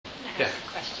Yeah. ask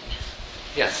a question?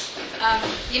 Yes.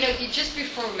 You just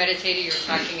before meditating, you were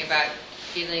talking about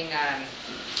feeling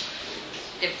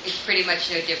it's pretty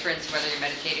much no difference whether you're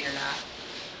meditating or not.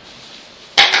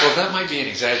 Well, that might be an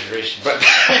exaggeration, but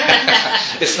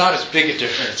it's not as big a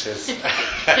difference as...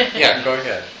 Yeah, go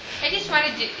ahead. I just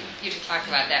wanted you to talk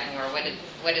about that more,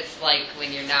 what it's like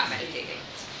when you're not meditating,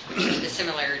 the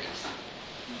similarities.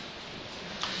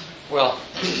 Well,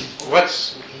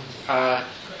 what's...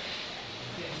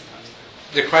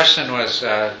 the question was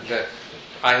that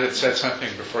I had said something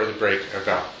before the break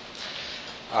about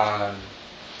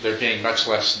there being much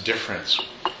less difference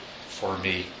for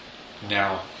me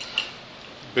now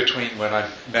between when I'm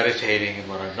meditating and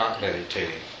when I'm not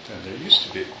meditating than there used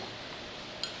to be.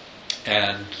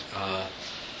 And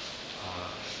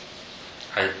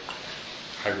I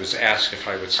was asked if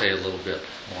I would say a little bit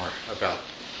more about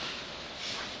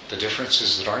the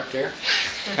differences that aren't there.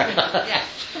 Yeah.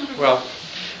 Well,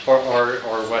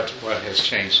 or what has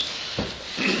changed.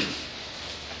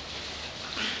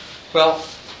 Well,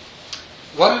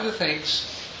 one of the things,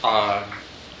 and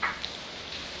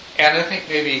I think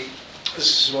maybe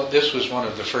this was one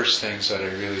of the first things that I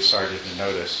really started to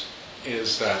notice,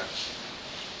 is that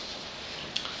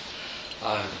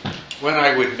when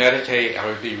I would meditate, I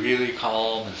would be really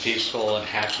calm and peaceful and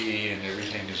happy and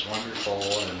everything is wonderful,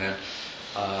 and then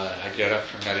I'd get up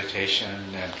from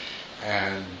meditation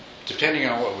and depending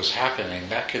on what was happening,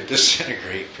 that could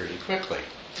disintegrate pretty quickly.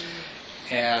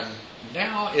 And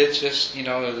now it's just,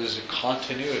 there's a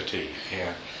continuity.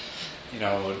 And,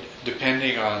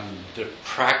 depending on the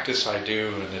practice I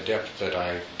do and the depth that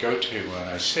I go to when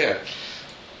I sit,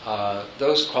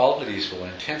 those qualities will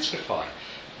intensify.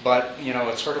 But,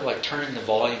 it's sort of like turning the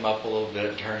volume up a little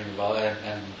bit, turning the volume,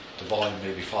 and the volume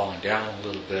may be falling down a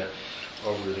little bit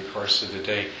over the course of the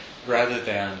day, rather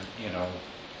than,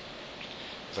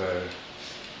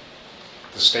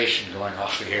 the station going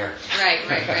off the air.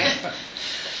 Right.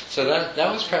 So that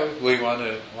was probably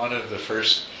one of the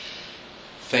first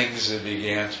things that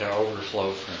began to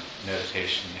overflow from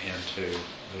meditation into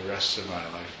the rest of my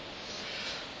life.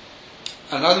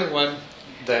 Another one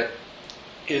that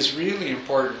is really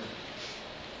important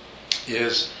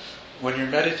is when you're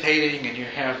meditating and you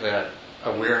have that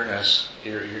awareness,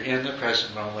 you're in the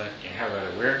present moment, you have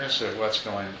that awareness of what's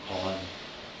going on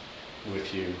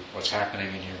with you, what's happening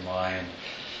in your mind.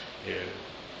 You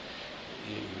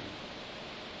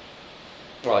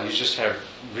just have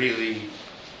really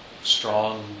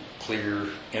strong, clear,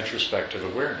 introspective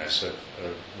awareness of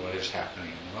what is happening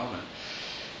in the moment.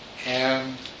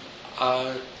 And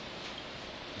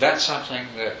that's something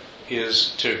that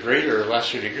is, to a greater or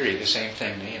lesser degree, the same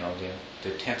thing, the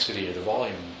intensity of the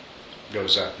volume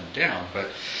goes up and down. But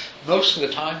most of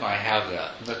the time I have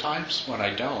that. And the times when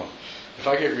I don't, if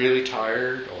I get really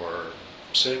tired or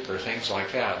sick or things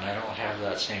like that, and I don't have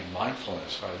that same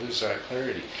mindfulness, if I lose that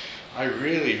clarity, I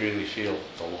really, really feel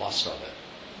the loss of it.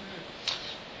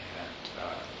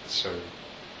 And so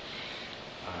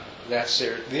that's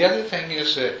there. The other thing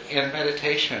is that in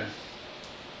meditation,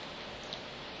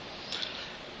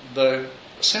 the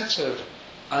sense of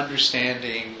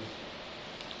understanding,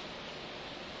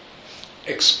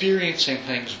 experiencing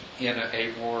things in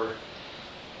a more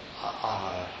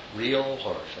real,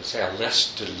 or let's say a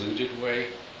less diluted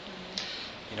way.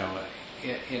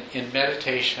 In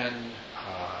meditation,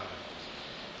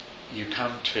 you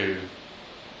come to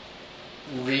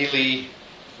really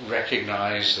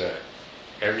recognize that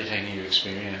everything you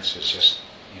experience is just,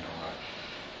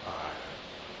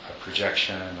 a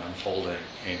projection unfolding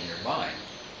in your mind.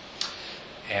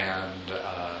 And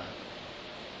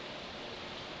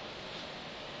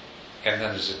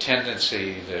then there's a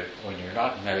tendency that when you're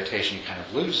not in meditation, you kind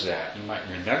of lose that. You might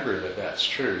remember that that's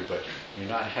true, but you're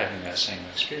not having that same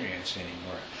experience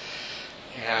anymore.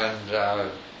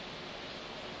 And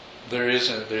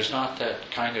there's not that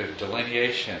kind of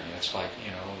delineation. It's like,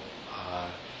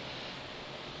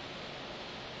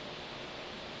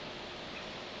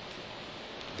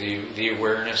 the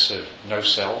awareness of no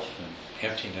self and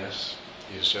emptiness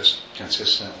is just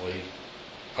consistently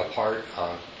a part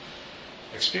of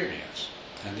experience.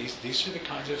 And these are the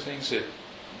kinds of things that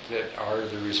are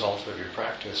the result of your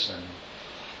practice. And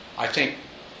I think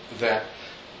that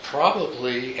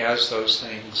probably as those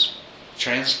things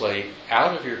translate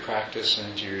out of your practice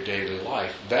into your daily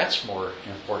life, that's more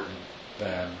important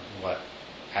than what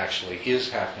actually is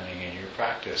happening in your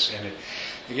practice. And it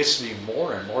gets to be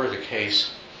more and more the case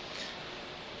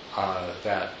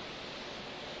that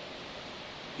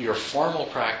your formal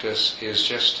practice is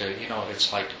just to,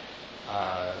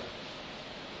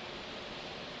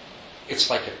 it's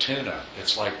like a tune-up.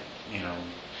 It's like,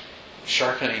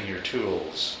 sharpening your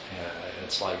tools.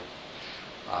 It's like,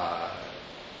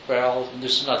 well,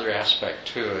 there's another aspect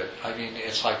to it. I mean,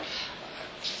 it's like,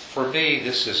 for me,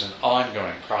 this is an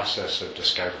ongoing process of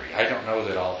discovery. I don't know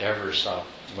that I'll ever stop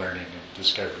learning and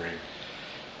discovering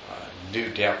new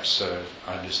depths of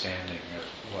understanding of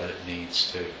what it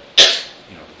means to,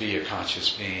 be a conscious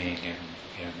being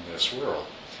in this world.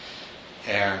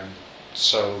 And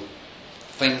so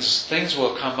things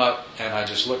will come up, and I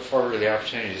just look forward to the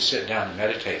opportunity to sit down and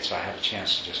meditate, so I have a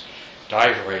chance to just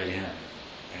dive right in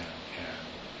and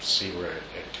see where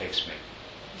it takes me.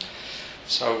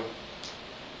 So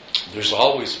there's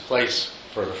always a place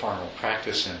for the formal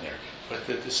practice in there, but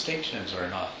the distinctions are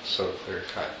not so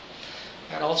clear-cut.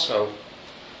 And also,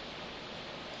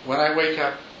 when I wake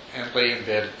up and lay in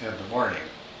bed in the morning,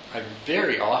 I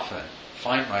very often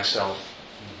find myself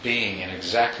being in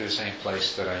exactly the same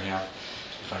place that I am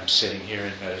if I'm sitting here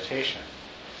in meditation.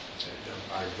 So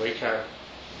I wake up,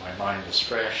 my mind is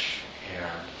fresh,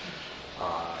 and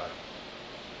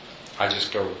I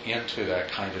just go into that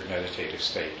kind of meditative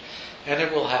state. And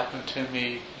it will happen to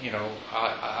me,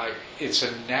 it's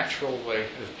a natural way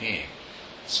of being.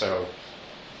 So,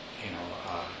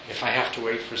 if I have to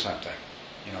wait for something,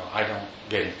 I don't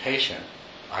get impatient.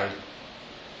 I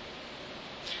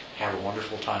have a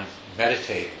wonderful time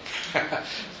meditating.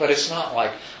 But it's not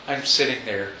like I'm sitting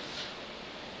there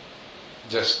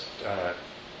just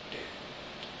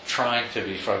trying to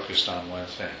be focused on one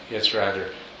thing. It's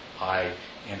rather I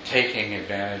am taking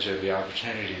advantage of the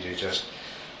opportunity to just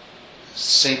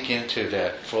sink into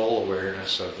that full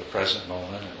awareness of the present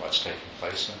moment and what's taking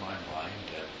place in my mind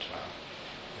and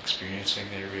experiencing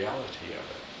the reality of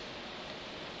it.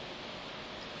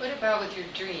 What about with your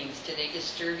dreams? Do they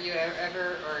disturb you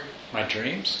ever? Or my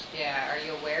dreams? Yeah, are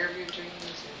you aware of your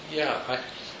dreams? Yeah,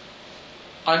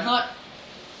 I'm not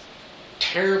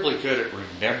terribly good at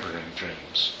remembering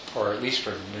dreams, or at least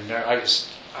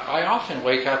I often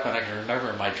wake up and I can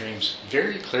remember my dreams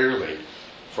very clearly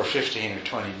for 15 or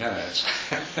 20 minutes.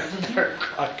 They're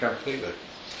gone completely.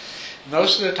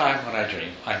 Most of the time when I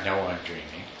dream, I know I'm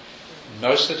dreaming.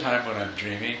 Most of the time when I'm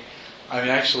dreaming, I'm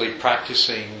actually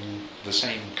practicing the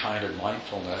same kind of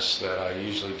mindfulness that I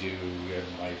usually do in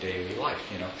my daily life.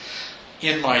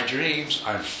 In my dreams,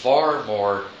 I'm far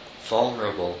more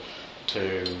vulnerable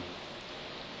to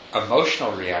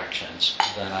emotional reactions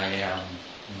than I am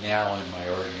now in my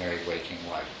ordinary waking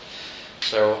life.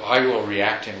 So I will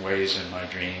react in ways in my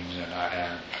dreams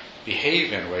and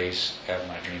behave in ways in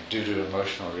my dream due to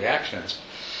emotional reactions.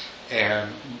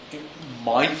 And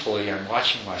mindfully, I'm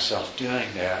watching myself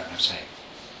doing that, and I'm saying,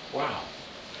 "Wow,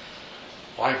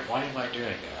 why am I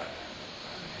doing that?"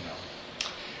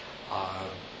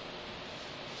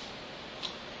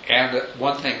 And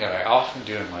one thing that I often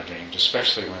do in my dreams,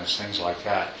 especially when it's things like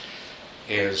that,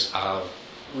 is I'll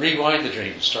rewind the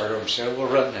dream and start over and say, "We'll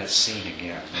run that scene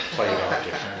again and play it out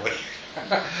differently."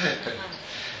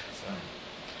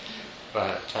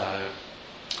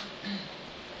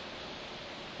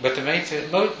 But the main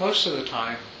thing, most of the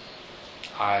time,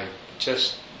 I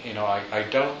just, I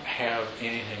don't have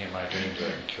anything in my dreams that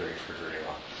I can carry for very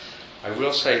long. I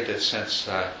will say that since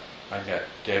I met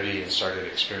Debbie and started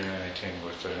experimenting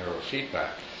with the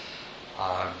neurofeedback,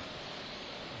 I'm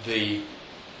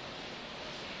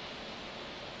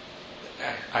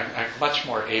much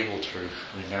more able to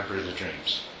remember the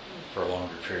dreams for a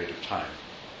longer period of time.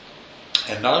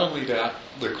 And not only that,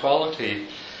 the quality,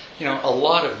 a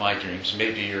lot of my dreams,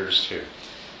 maybe yours too,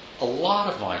 a lot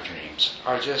of my dreams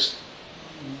are just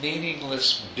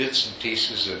meaningless bits and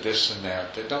pieces of this and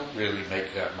that don't really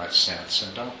make that much sense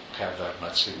and don't have that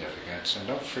much significance and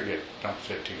don't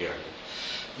fit together.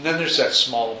 And then there's that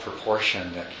small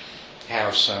proportion that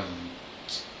have some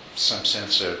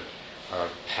sense of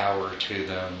power to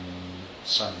them,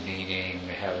 some meaning,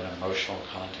 they have an emotional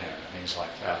content and things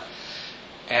like that.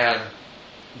 And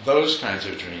those kinds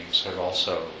of dreams have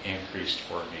also increased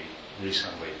for me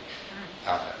recently,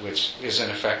 which is in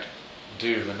effect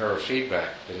due to the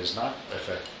neurofeedback that is not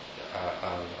effect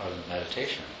of the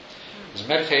meditation. Because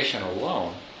meditation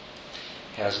alone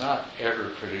has not ever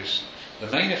produced. The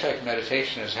main effect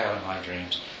meditation has had on my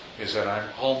dreams is that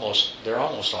they're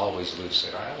almost always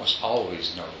lucid. I almost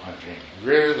always know I'm dreaming.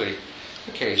 Rarely,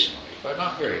 occasionally, but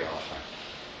not very often,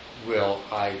 will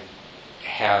I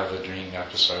have a dream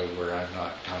episode where I'm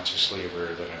not consciously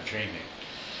aware that I'm dreaming.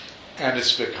 And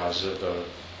it's because of the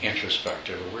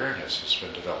introspective awareness that's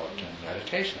been developed in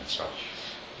meditation. So,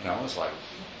 it's like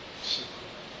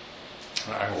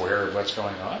I'm aware of what's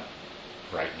going on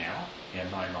right now in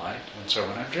my mind. And so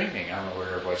when I'm dreaming, I'm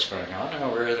aware of what's going on. I'm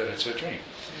aware that it's a dream.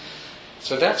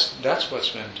 So that's what's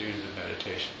been due to the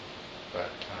meditation. But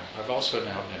I've also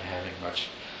now been having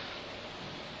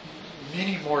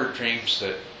many more dreams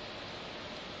that,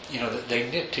 that they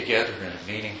knit together in a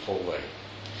meaningful way.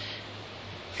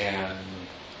 And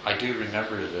I do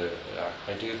remember remember them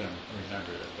better.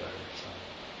 So.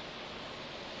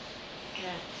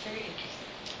 Yeah, very interesting.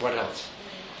 What else?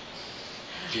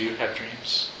 Do you have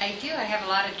dreams? I do. I have a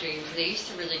lot of dreams. They used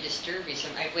to really disturb me. So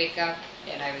I'd wake up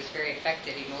and I was very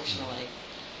affected emotionally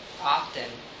often.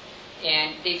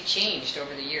 And they've changed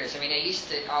over the years. I mean, I used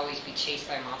to always be chased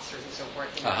by monsters and so forth,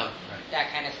 Right. That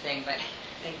kind of thing. But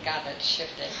thank God that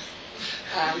shifted.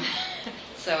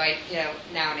 So I,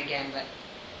 now and again, but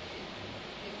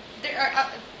there are,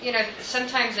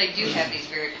 sometimes I do have these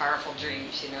very powerful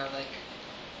dreams, like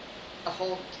a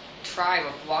whole tribe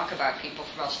of walkabout people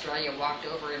from Australia walked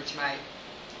over into my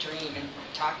dream and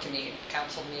talked to me and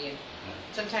counseled me. And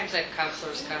sometimes I have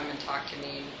counselors come and talk to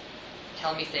me and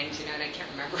tell me things, and I can't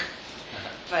remember.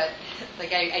 But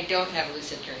I don't have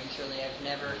lucid dreams really. I've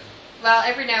never. Well,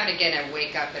 every now and again I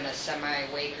wake up in a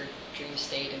semi-awake or dream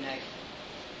state, and I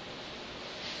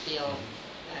feel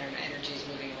energy is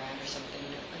moving around or something,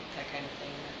 like that kind of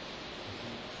thing.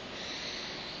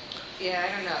 Yeah,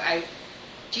 I don't know.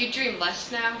 Do you dream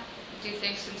less now? Do you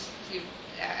think since you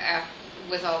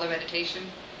with all the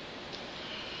meditation?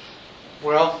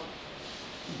 Well,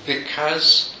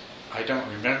 because I don't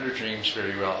remember dreams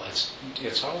very well, it's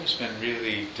always been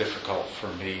really difficult for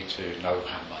me to know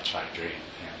how much I dream,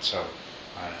 and so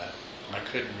I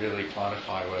couldn't really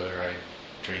quantify whether I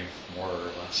dream more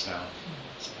or less now.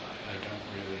 So I don't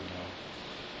really know.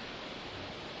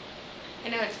 I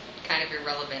know it's kind of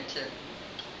irrelevant to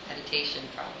meditation,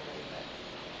 probably, but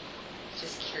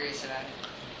just curious about it.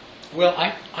 Well,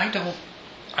 I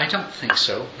don't think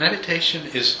so. Meditation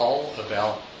is all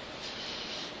about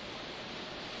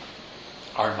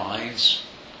our minds,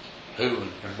 who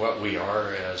and what we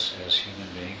are as human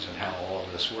beings, and how all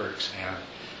of this works. And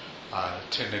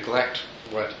to neglect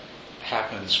what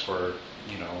happens for,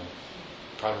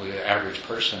 probably the average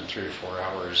person 3 or 4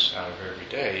 hours out of every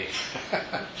day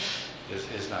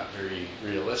is not very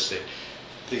realistic.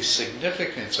 The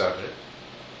significance of it,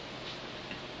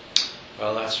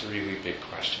 well, that's a really big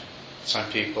question. Some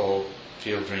people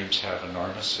feel dreams have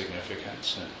enormous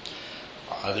significance, and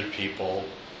other people,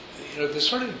 the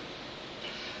sort of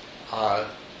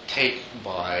take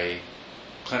by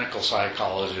clinical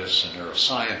psychologists and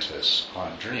neuroscientists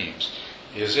on dreams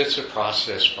is it's a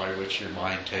process by which your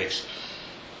mind takes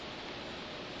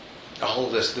all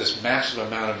this massive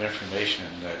amount of information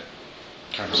that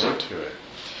comes into it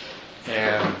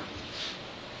and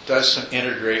does some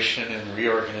integration and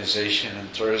reorganization and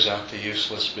throws out the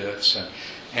useless bits,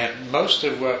 and most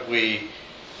of what we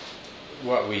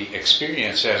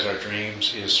experience as our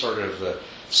dreams is sort of the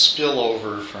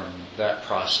spillover from that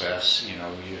process. You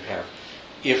have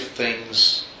if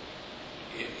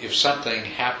something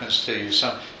happens to you,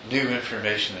 some new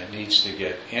information that needs to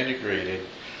get integrated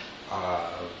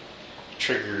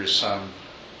triggers some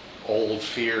old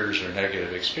fears or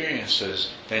negative experiences,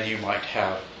 then you might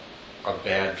have a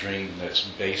bad dream that's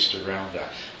based around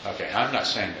that. Okay, I'm not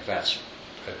saying that that's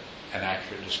an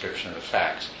accurate description of the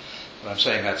facts, but I'm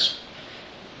saying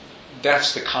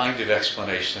that's the kind of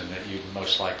explanation that you'd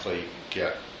most likely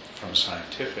get from a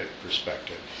scientific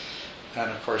perspective.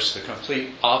 And of course, the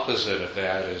complete opposite of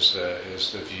that is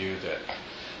the view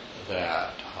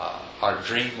that our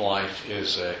dream life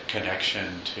is a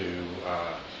connection to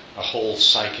a whole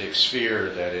psychic sphere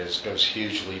that goes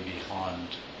hugely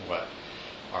beyond what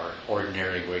our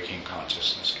ordinary waking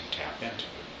consciousness can tap into.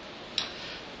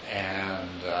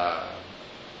 And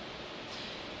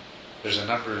there's a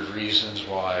number of reasons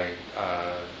why.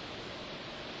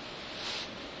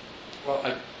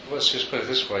 Let's just put it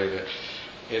this way: that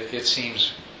it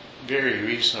seems very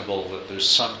reasonable that there's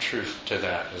some truth to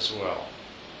that as well.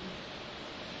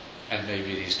 And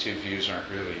maybe these two views aren't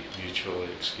really mutually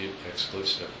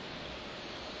exclusive.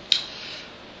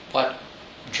 But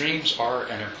dreams are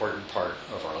an important part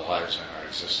of our lives and our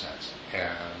existence.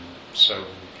 And so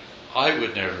I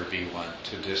would never be one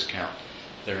to discount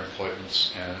their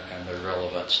importance and their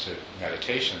relevance to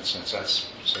meditation, since that's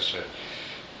such a...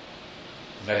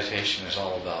 Meditation is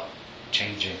all about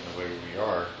changing the way we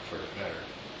are for the better.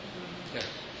 Mm-hmm. Yeah.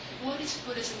 What is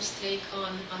Buddhism's take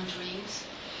on dreams?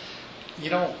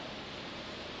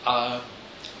 I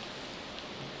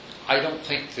don't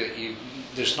think that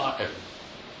there's not a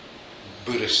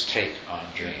Buddhist take on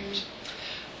dreams.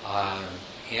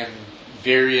 In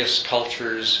various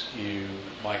cultures, you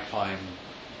might find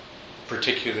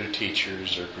particular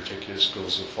teachers or particular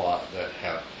schools of thought that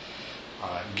have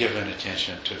given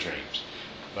attention to dreams.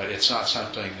 But it's not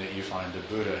something that you find the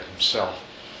Buddha himself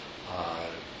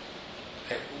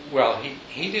well,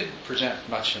 he didn't present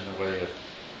much in the way of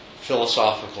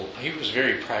philosophical. He was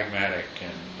very pragmatic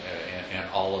in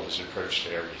all of his approach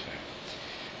to everything.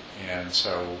 And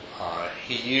so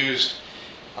he used,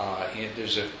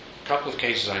 there's a couple of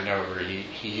cases I know where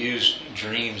he used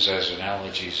dreams as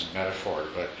analogies and metaphor,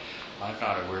 but I'm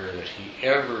not aware that he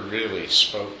ever really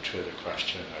spoke to the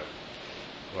question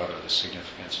of what are the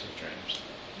significance of dreams.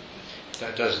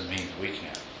 That doesn't mean that we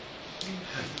can't.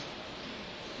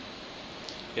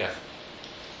 Yeah.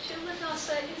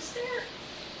 Culadasa, is there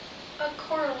a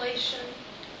correlation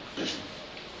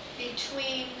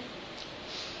between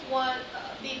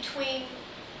between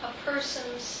a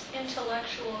person's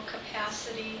intellectual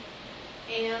capacity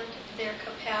and their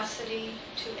capacity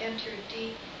to enter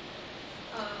deep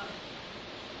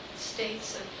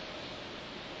states of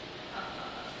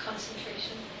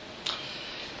concentration?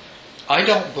 I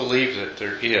don't believe that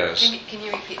there is. Can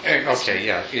you repeat that question? Okay,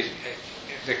 yeah.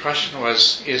 The question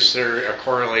was, is there a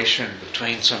correlation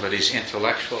between somebody's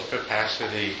intellectual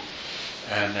capacity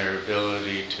and their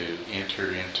ability to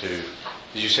enter into,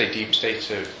 did you say deep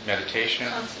states of meditation?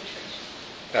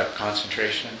 Concentration.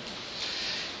 Concentration?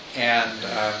 And,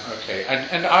 okay,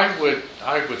 and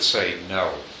I would say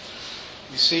no.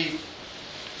 You see,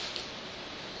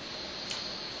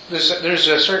 there's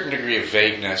a certain degree of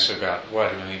vagueness about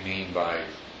what we mean by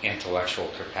intellectual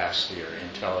capacity or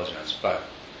intelligence, but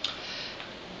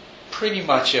pretty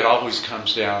much it always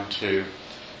comes down to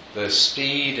the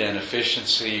speed and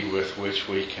efficiency with which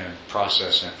we can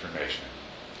process information.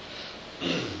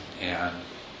 And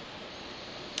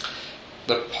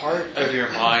the part of your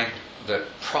mind that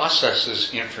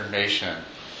processes information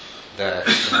that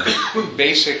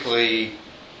basically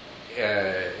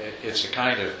it's a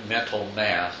kind of mental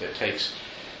math. It takes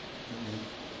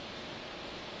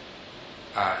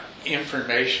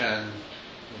information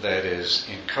that is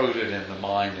encoded in the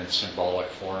mind in symbolic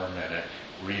form, and it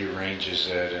rearranges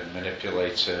it and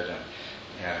manipulates it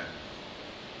and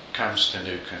comes to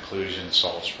new conclusions,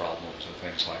 solves problems and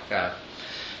things like that.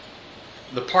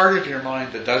 The part of your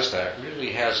mind that does that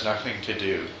really has nothing to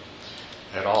do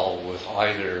at all with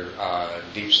either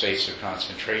deep states of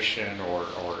concentration or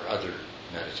other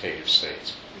meditative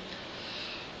states.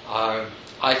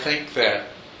 I think that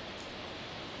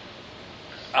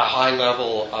a high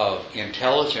level of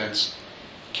intelligence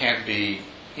can be,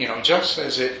 just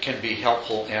as it can be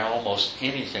helpful in almost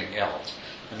anything else.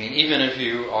 I mean, even if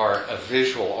you are a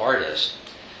visual artist,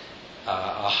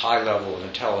 a high level of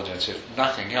intelligence, if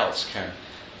nothing else, can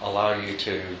allow you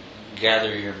to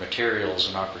gather your materials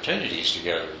and opportunities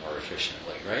together more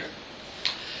efficiently, right?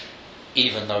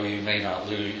 Even though you may not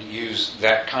use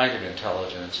that kind of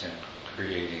intelligence in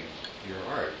creating your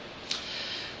art.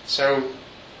 So,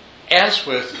 as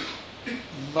with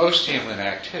most human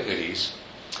activities,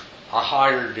 a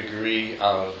higher degree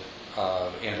of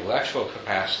intellectual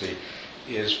capacity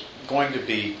is going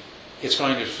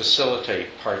to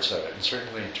facilitate parts of it. And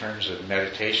certainly in terms of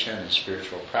meditation and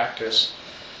spiritual practice,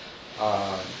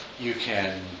 you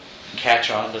can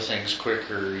catch on to things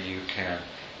quicker, you can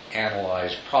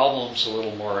analyze problems a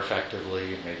little more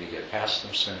effectively, maybe get past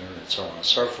them sooner, and so on and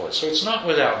so forth. So it's not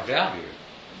without value,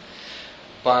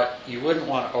 but you wouldn't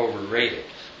want to overrate it,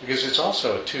 because it's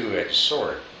also a two-edged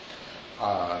sword.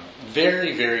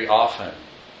 Very, very often,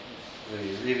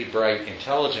 the really bright,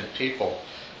 intelligent people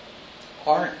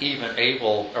aren't even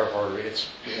able, or it's,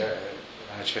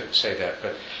 I shouldn't say that,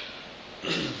 but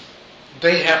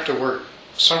they have to work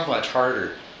so much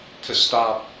harder to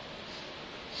stop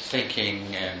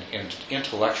thinking and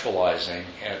intellectualizing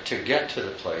to get to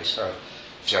the place of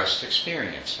just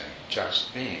experiencing,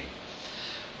 just being.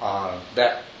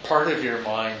 That part of your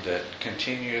mind that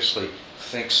continuously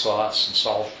thinks thoughts and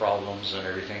solves problems and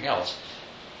everything else,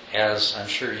 as I'm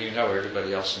sure you know,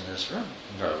 everybody else in this room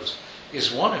knows,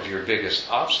 is one of your biggest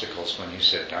obstacles when you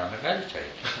sit down and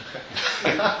meditate.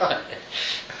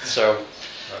 So,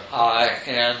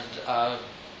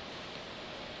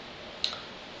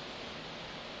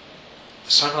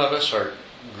 some of us are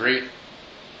great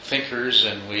thinkers,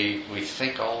 and we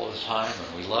think all the time,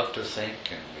 and we love to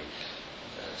think, and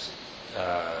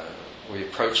we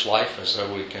approach life as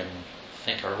though we can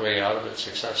think our way out of it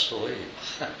successfully.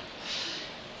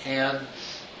 And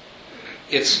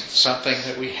it's something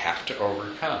that we have to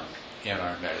overcome in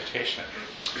our meditation.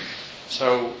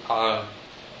 So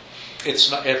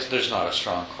there's not a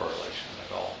strong correlation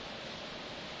at all.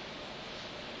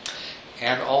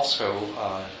 And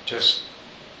also, just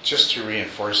to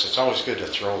reinforce, it's always good to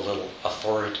throw a little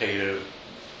authoritative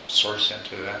source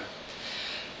into that.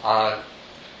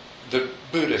 The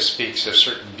Buddha speaks of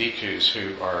certain bhikkhus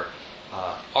who are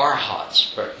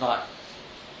arhats, but not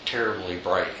terribly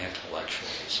bright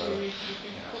intellectually. So, you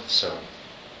know, so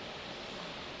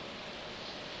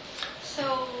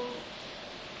So,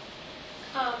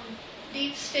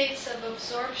 deep states of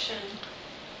absorption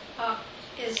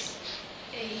is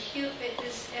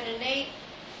is an innate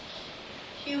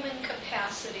human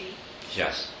capacity,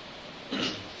 yes,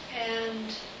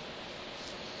 and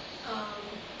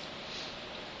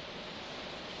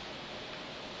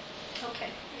okay,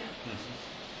 yeah. Mhm.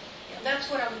 Yeah, that's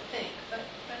what I would think, but I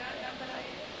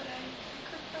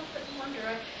couldn't help but wonder.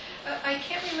 I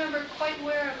can't remember quite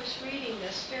where I was reading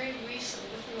this very recently,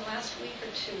 within the last week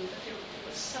or two, but there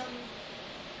was some,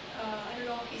 I don't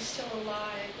know if he's still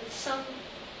alive, but some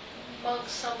monk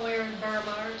somewhere in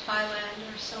Burma or Thailand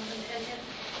or something, and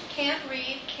can't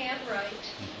read, can't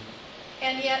write,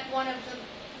 and yet one of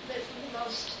the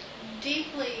most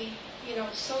deeply,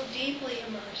 so deeply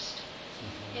immersed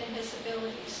in his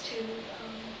abilities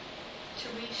to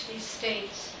reach these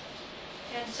states.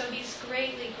 And so he's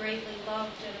greatly, greatly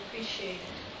loved and appreciated.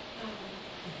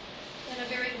 And a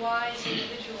very wise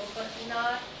individual, but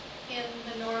not in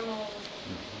the normal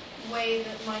way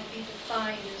that might be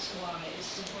defined as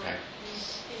wise or Right.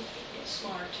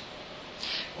 smart.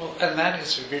 Well, and that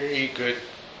is a very good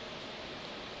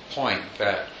point,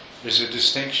 that there's a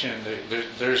distinction,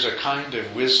 there's a kind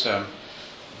of wisdom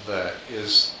that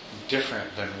is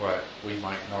different than what we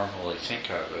might normally think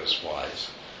of as wise.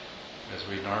 As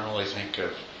we normally think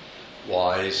of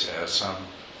wise as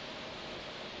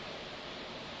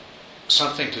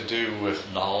something to do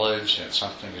with knowledge and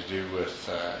something to do with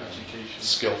Education.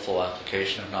 skillful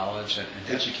application of knowledge and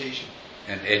Education.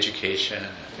 and education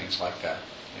and things like that.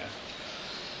 Yeah.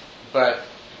 But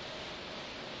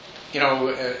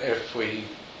if we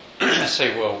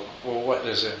say, well, what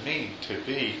does it mean to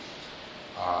be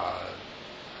a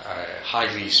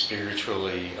highly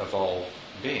spiritually evolved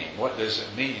being? What does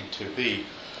it mean to be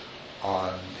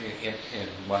in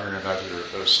one or another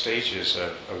of those stages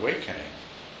of awakening?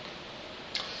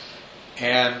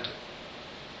 And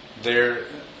there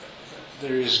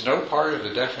is no part of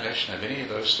the definition of any of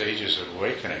those stages of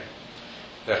awakening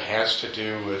that has to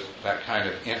do with that kind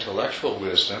of intellectual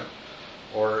wisdom,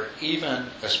 or even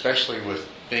especially with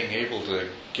being able to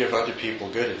give other people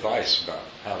good advice about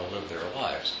how to live their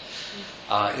lives.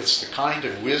 It's the kind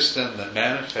of wisdom that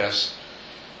manifests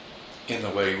in the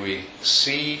way we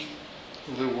see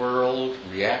the world,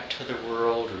 react to the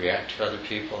world, react to other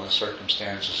people and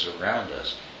circumstances around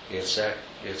us. It's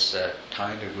that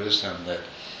kind of wisdom that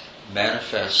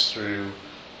manifests through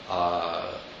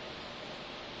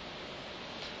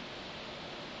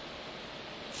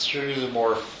the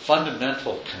more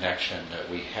fundamental connection that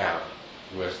we have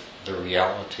with the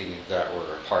reality that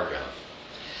we're a part of.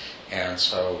 And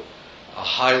so a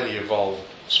highly evolved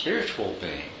spiritual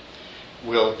being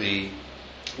will be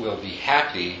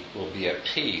happy, will be at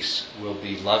peace, will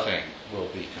be loving, will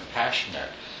be compassionate.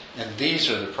 And these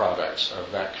are the products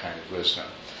of that kind of wisdom.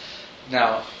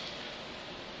 Now,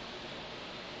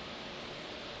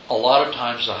 a lot of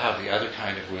times they'll have the other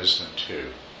kind of wisdom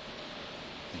too.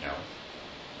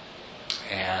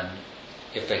 And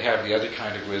if they have the other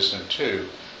kind of wisdom too,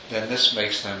 then this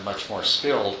makes them much more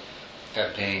skilled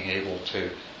at being able to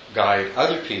guide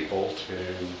other people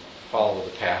to follow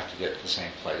the path to get to the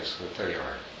same place that they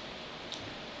are.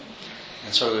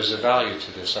 And so there's a value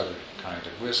to this other kind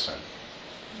of wisdom.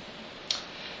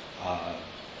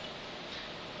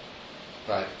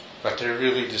 But they're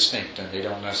really distinct, and they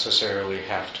don't necessarily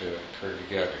have to occur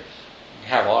together. You can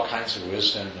have all kinds of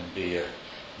wisdom and be a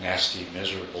nasty,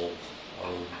 miserable,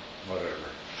 whatever.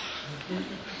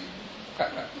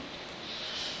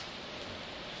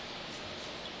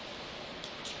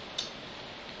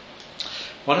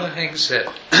 One of the things that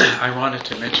I wanted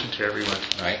to mention to everyone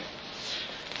tonight,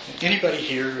 anybody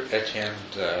here attend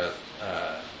the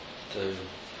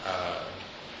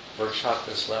workshop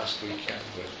this last weekend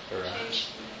with Culadasa?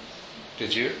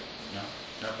 Did you? No?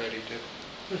 Nobody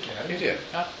did? Okay. You did?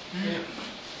 Huh? Yeah.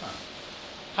 Huh.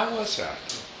 How was that?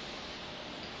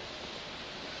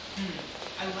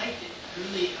 I liked it.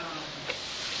 Really,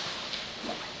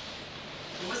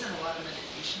 there wasn't a lot of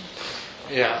meditation.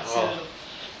 Yeah, So, well,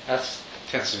 that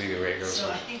tends to be the way it goes. so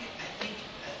I think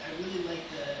I really like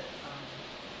the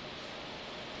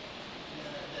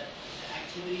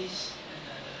activities and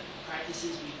the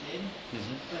practices we did.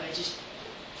 Mhm. But I just,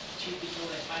 truth be told,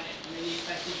 I find it really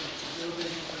effective when it's a little bit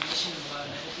of information and a lot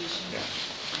of meditation. Yeah.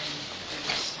 And it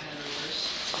was kind of the reverse.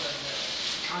 So the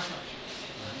content was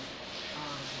really good.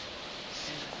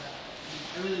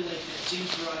 I really like that Jim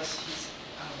Ross.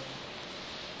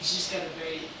 He's just got a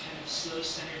very kind of slow,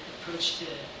 centered approach to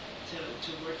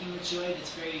to working with joy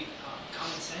that's very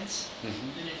common sense,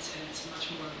 Mhm. and it's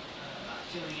much more about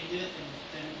feeling into it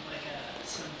than like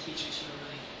some teachers who are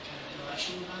really kind of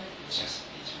intellectual about it, which is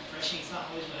refreshing. It's not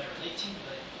always what I relate to,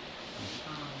 but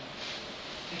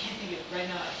I can't think of right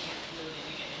now. I can't really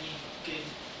think of any good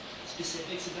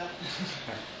specifics about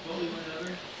what we went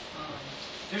over.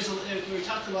 We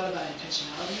talked a lot about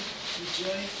intentionality with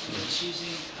joy, and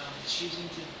choosing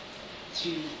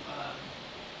to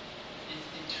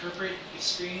interpret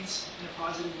experience in a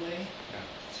positive way,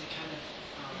 to kind of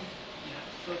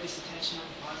focus attention on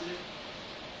the positive.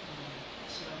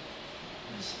 So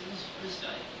it was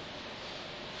valuable.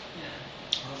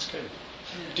 Yeah. Well, that's good.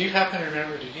 Yeah. Do you happen to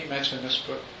remember, did he mention this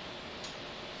book?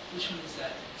 Which one is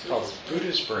that? It's called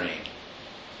Buddha's Brain.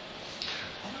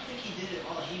 I don't think he did it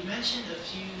all. He mentioned a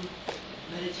few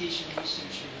meditation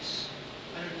researchers.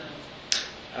 I don't know.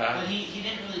 But he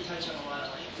didn't really touch on a lot of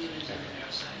like Buddhism and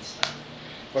neuroscience stuff.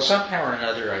 Well, somehow or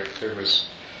another, there was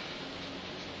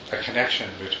a connection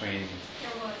between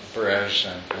There was. Buraj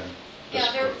and this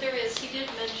Yeah, book. there is. He did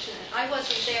mention it. I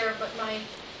wasn't there, but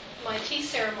my tea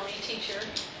ceremony teacher,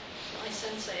 my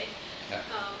sensei, Yeah.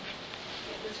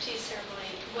 with tea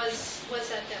ceremony, was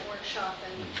at that workshop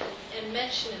and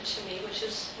mentioned it to me, which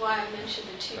is why I mentioned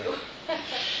it to you.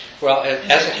 Well,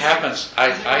 as it happens, I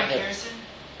Rick had... Harrison?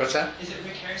 What's that? Is it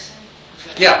Rick Harrison?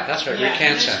 Yeah, that's right. Yeah, Rick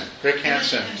Hansen. Rick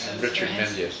Hansen Hansen. and Richard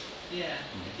Hansen. Mendes. Yeah,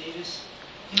 Davis.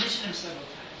 He mentioned him several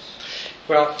times.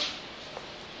 Well,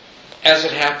 as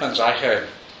it happens, I had...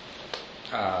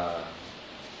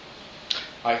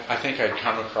 I think I'd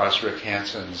come across Rick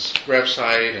Hansen's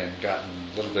website and gotten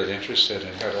a little bit interested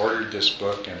and had ordered this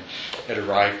book, and it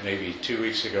arrived maybe 2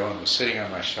 weeks ago and was sitting on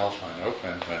my shelf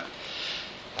unopened when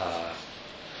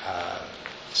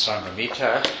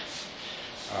Sanghamita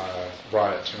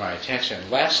brought it to my attention.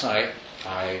 Last night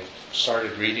I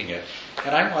started reading it,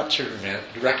 and I want to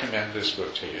recommend this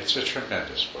book to you. It's a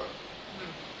tremendous book.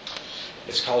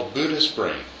 It's called Buddha's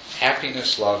Brain,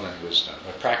 Happiness, Love, and Wisdom,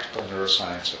 a practical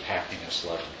neuroscience of happiness,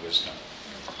 love, and wisdom.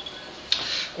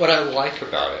 What I like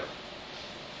about it,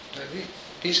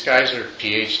 these guys are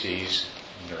PhDs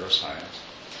in neuroscience,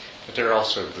 but they're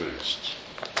also Buddhists.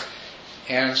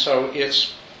 And so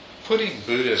it's putting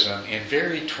Buddhism in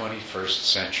very 21st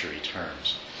century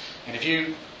terms. And if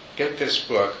you get this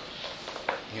book,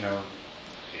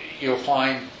 you'll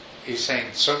find he's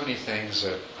saying so many things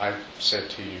that I've said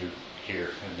to you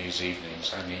here in these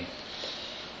evenings. I mean,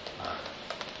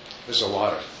 there's a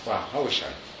lot of, wow, I wish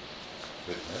I'd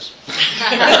written this.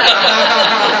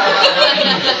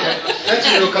 That's a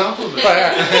real compliment. But,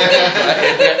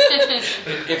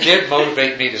 it did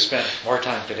motivate me to spend more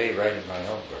time today writing my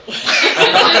own book.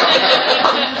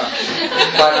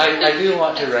 But I do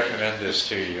want to recommend this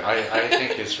to you. I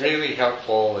think it's really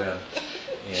helpful in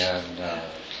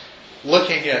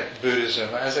looking at Buddhism,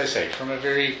 as I say, from a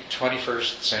very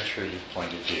 21st century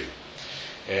point of view.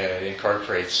 It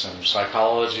incorporates some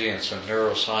psychology and some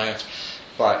neuroscience,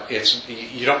 but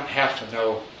you don't have to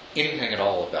know anything at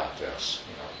all about this,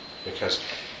 because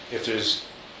if there's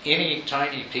any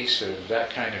tiny piece of that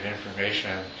kind of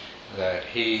information that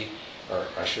he, or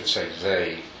I should say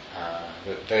they,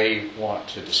 that they want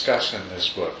to discuss in this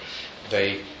book,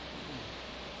 they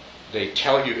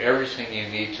tell you everything you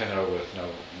need to know with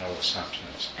no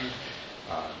assumptions.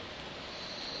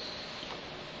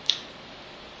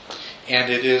 And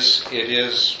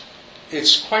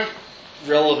it's quite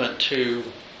relevant to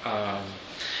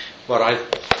what I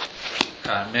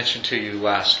mentioned to you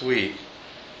last week,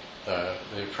 the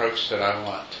approach that I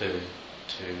want to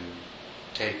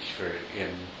take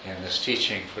in this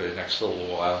teaching for the next little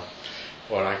while,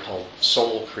 what I call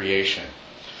soul creation.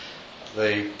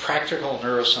 The practical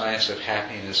neuroscience of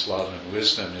happiness, love, and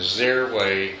wisdom is their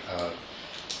way of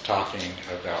talking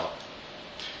about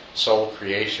soul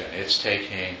creation. It's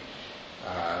taking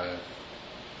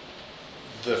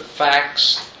the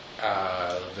facts,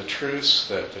 the truths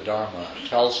that the Dharma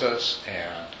tells us,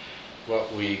 and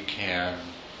what we can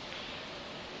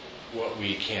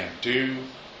do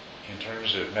in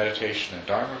terms of meditation and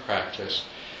Dharma practice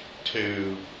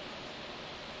to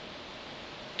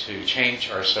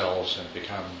change ourselves and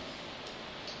become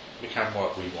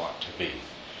what we want to be.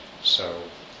 So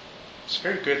it's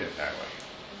very good in that way.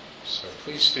 So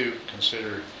please do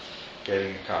consider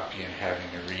getting a copy and having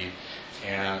a read.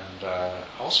 And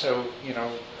also,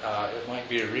 it might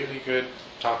be a really good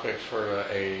topic for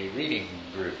a reading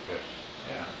group.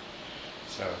 Yeah.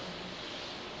 So,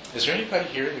 is there anybody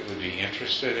here that would be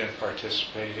interested in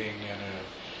participating in a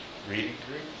reading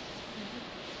group?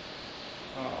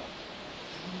 Oh.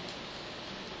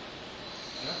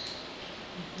 Yeah.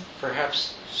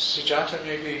 Perhaps, Sujata,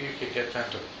 maybe you could get them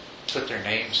to put their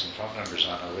names and phone numbers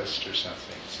on a list or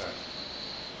something. So,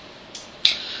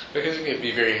 because it would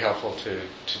be very helpful to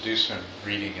do some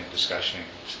reading and discussion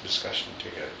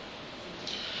together.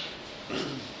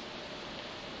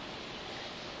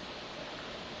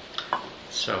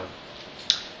 So,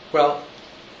 well,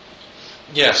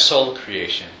 yes, soul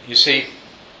creation. You see,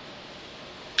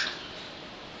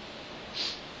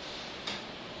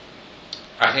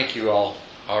 I think you all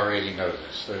already know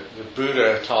this. The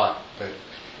Buddha taught that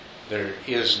there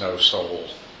is no soul,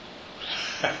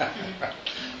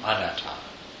 anatta.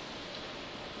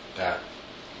 That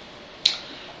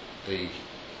the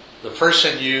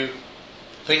person you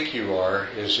think you are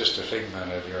is just a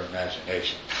figment of your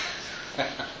imagination.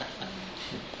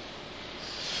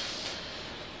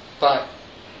 But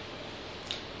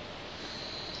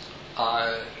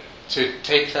to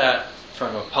take that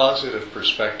from a positive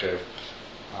perspective,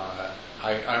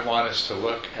 I want us to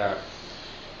look at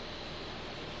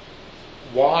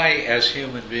why, as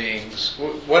human beings,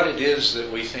 what it is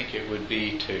that we think it would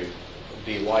be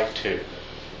like to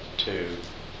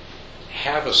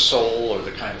have a soul, or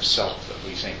the kind of self that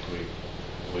we think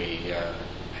we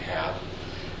have,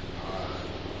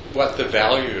 what the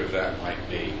value of that might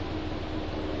be,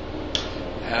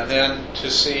 and then to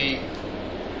see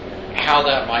how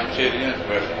that might fit in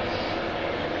with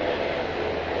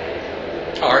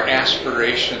our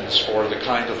aspirations for the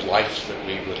kind of life that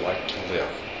we would like to live.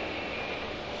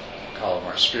 We call them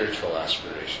our spiritual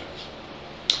aspirations.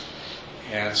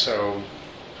 And so,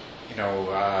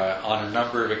 on a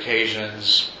number of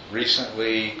occasions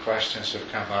recently, questions have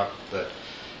come up that,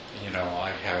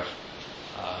 I have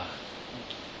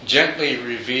gently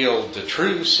revealed the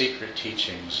true secret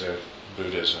teachings of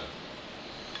Buddhism,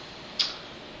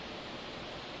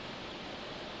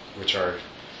 which are,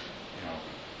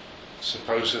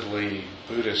 supposedly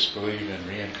Buddhists believe in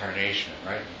reincarnation,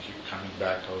 right? You keep coming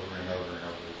back over and over and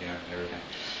over again and everything.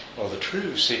 Well, the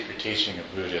true secret teaching of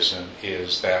Buddhism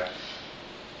is that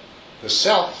the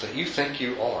self that you think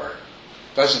you are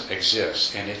doesn't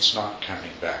exist, and it's not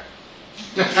coming back.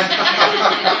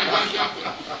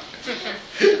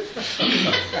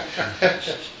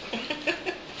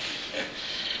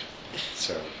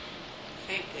 So,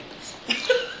 thank goodness.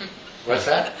 What's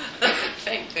that?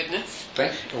 Thank goodness.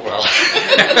 Well,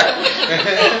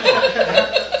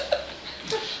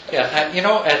 yeah,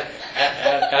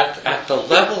 at the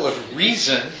level of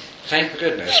reason, thank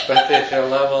goodness, but at the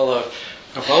level of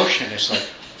emotion, it's like,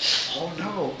 oh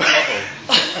no.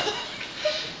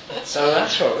 So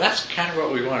that's kind of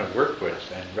what we want to work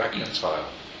with and reconcile.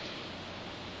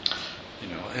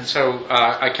 And so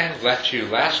I kind of left you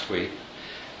last week,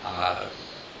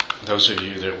 those of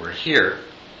you that were here,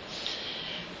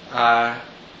 I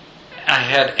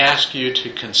had asked you to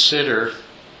consider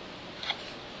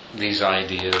these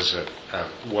ideas of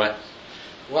what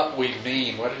we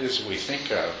mean, what it is that we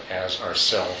think of as our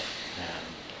self and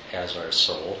as our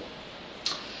soul.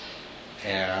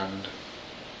 And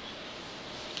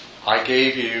I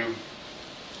gave you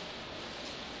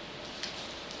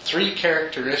 3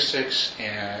 characteristics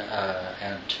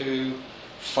and 2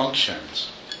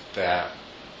 functions that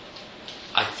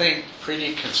I think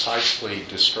pretty concisely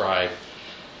describe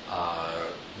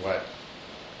what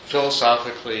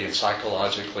philosophically and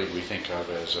psychologically we think of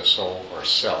as a soul or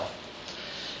self.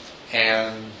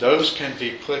 And those can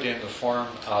be put in the form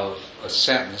of a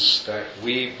sentence that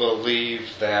we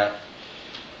believe that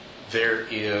there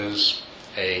is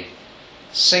a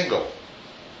single,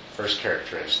 first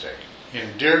characteristic,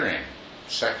 enduring,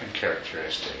 second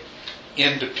characteristic,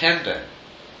 independent,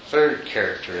 third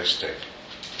characteristic,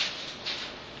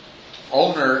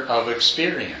 owner of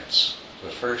experience, the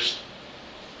first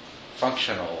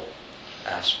functional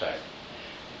aspect,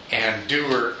 and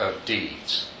doer of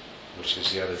deeds, which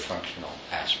is the other functional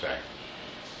aspect.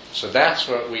 So that's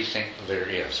what we think there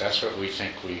is. That's what we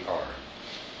think we are.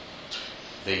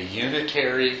 The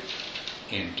unitary,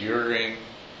 enduring,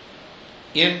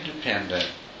 independent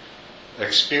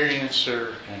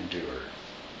experiencer and doer.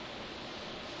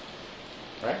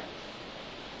 Right?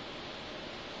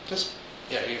 Just,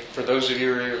 for those of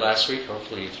you who were here last week,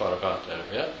 hopefully you thought about that a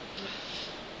bit.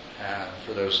 And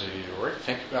for those of you who weren't,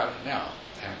 think about it now.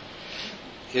 And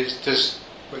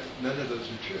But none of those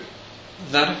are true.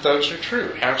 None of those are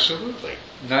true. Absolutely,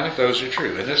 none of those are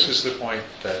true. And this is the point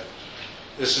that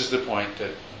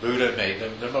Buddha made.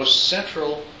 The most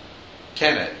central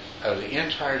tenet of the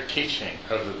entire teaching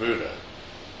of the Buddha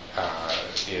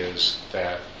is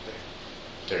that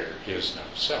there is no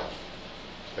self.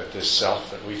 That this self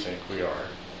that we think we are,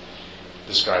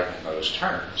 described in those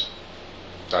terms,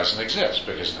 doesn't exist,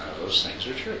 because none of those things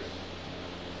are true.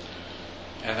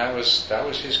 And that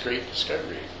was his great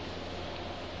discovery.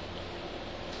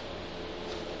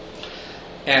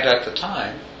 And at the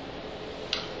time,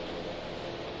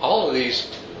 all of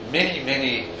these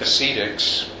many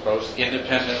ascetics, both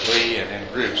independently and in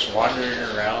groups, wandering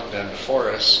around in the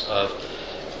forests of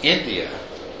India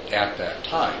at that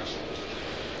time,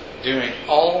 doing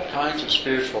all kinds of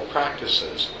spiritual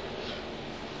practices.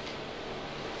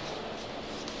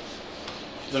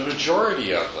 The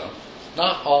majority of them,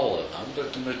 not all of them,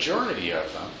 but the majority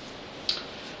of them,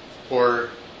 were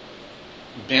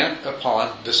bent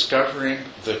upon discovering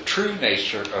the true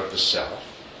nature of the self,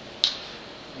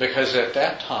 because at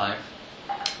that time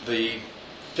the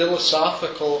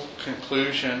philosophical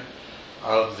conclusion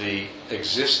of the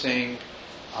existing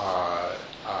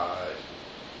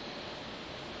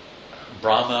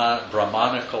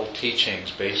Brahmanical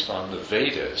teachings based on the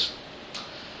Vedas,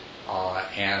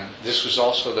 and this was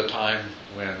also the time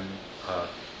when a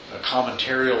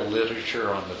commentarial literature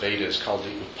on the Vedas called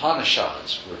the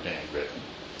Upanishads were being written.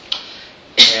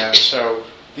 And so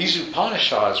these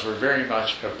Upanishads were very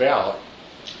much about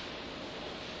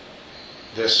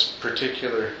this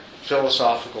particular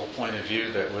philosophical point of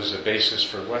view that was the basis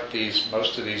for what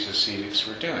most of these ascetics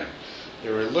were doing.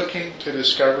 They were looking to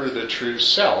discover the true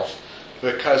self,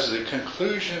 because the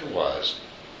conclusion was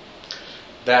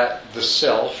that the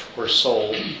self or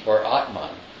soul or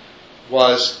Atman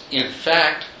was in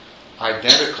fact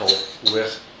identical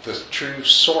with the true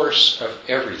source of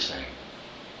everything.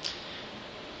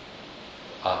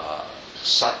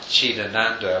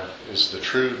 Satchidananda is the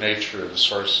true nature of the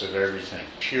source of everything.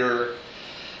 Pure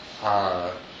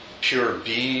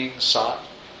being, Sat,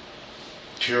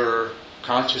 pure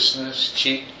consciousness,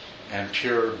 Chit, and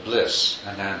pure bliss,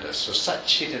 Ananda. So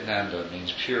Satchidananda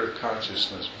means pure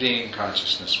consciousness, being,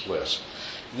 consciousness, bliss.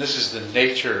 And this is the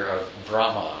nature of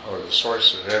Brahma, or the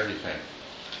source of everything.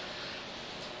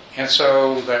 And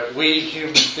so that we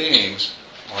human beings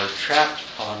are trapped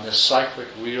on this cyclic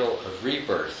wheel of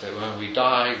rebirth, that when we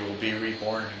die, we'll be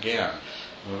reborn again.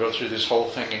 We'll go through this whole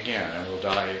thing again, and we'll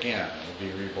die again, and we'll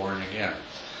be reborn again.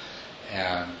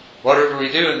 And whatever we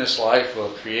do in this life will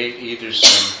create either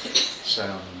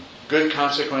some good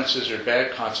consequences or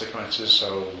bad consequences,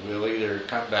 so we'll either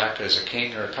come back as a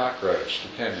king or a cockroach,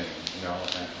 depending,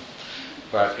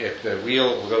 but if the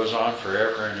wheel goes on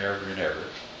forever and ever and ever.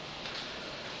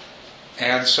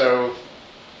 And so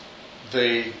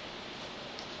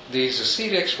these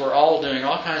ascetics were all doing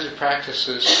all kinds of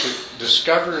practices to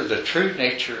discover the true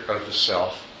nature of the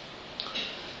self,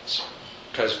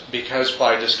 because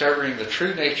by discovering the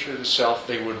true nature of the self,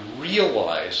 they would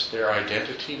realize their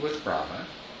identity with Brahman.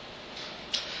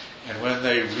 And when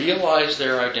they realized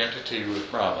their identity with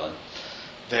Brahman,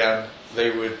 then they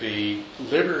would be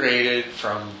liberated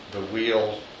from the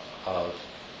wheel of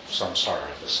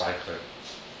samsara, the cyclic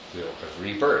wheel of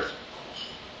rebirth.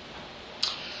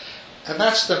 And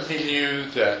that's the milieu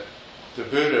that the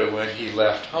Buddha, when he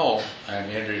left home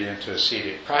and entered into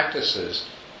ascetic practices,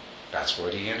 that's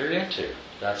what he entered into.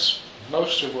 That's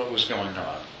most of what was going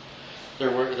on.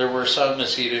 There were some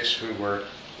ascetics who were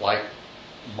like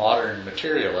modern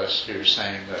materialists who are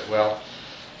saying that, well,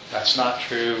 that's not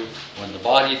true. When the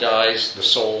body dies, the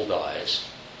soul dies.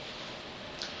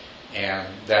 And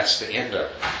that's the end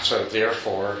of it. So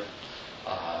therefore,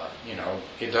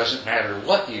 it doesn't matter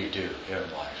what you do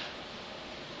in life.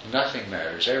 Nothing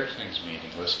matters. Everything's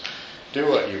meaningless. Do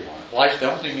what you want. Life,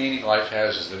 the only meaning life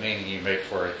has is the meaning you make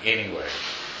for it anyway.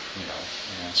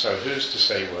 And so who's to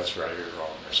say what's right or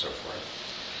wrong or so forth?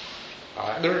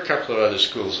 There were a couple of other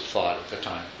schools of thought at the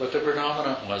time, but the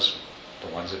predominant was the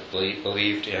ones that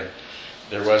believed in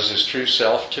there was this true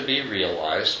self to be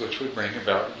realized, which would bring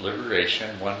about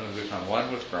liberation. One would become one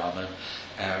with Brahman,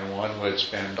 and one would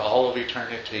spend all of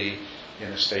eternity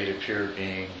in a state of pure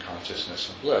being, consciousness,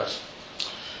 and bliss.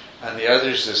 And the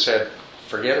others that said,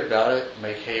 forget about it,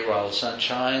 make hay while the sun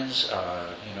shines,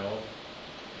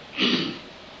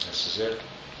 this is it.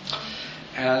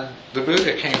 And the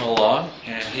Buddha came along,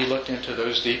 and he looked into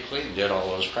those deeply and did all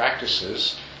those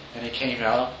practices, and he came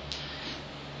out,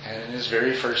 and in his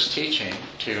very first teaching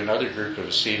to another group of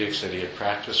ascetics that he had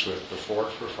practiced with before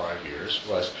for 5 years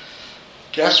was,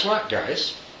 guess what,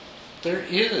 guys? There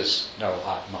is no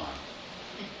Atman.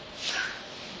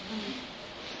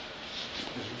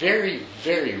 Very,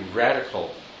 very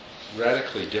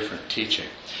radically different teaching.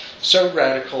 So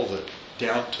radical that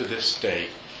down to this day,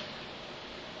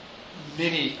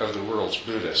 many of the world's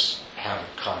Buddhists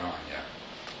haven't caught on yet.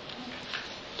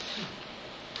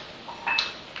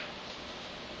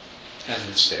 And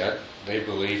instead, they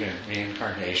believe in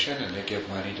reincarnation, and they give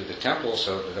money to the temple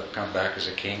so that they'll come back as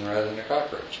a king rather than a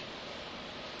cockroach.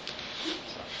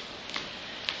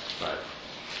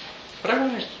 But I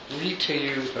want to read to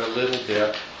you a little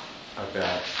bit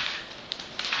about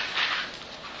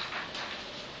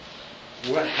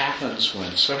what happens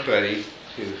when somebody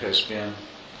who has been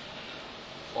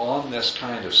on this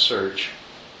kind of search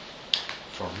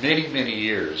for many, many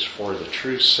years for the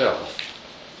true self,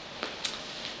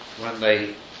 when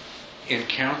they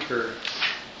encounter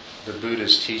the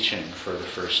Buddha's teaching for the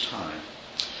first time.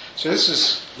 So this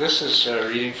is a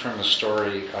reading from a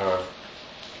story of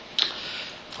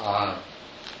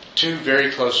two very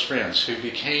close friends who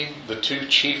became the two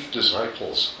chief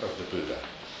disciples of the Buddha,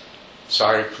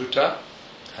 Sariputta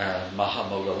and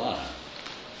Mahamoggallana.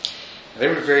 They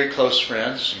were very close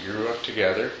friends, grew up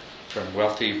together from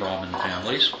wealthy Brahmin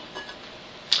families,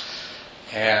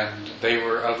 and they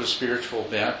were of a spiritual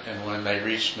bent, and when they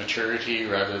reached maturity,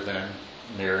 rather than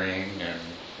marrying and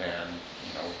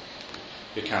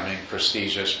becoming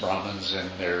prestigious Brahmins in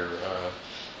their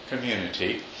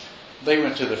community, they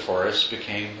went to the forest,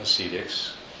 became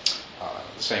ascetics,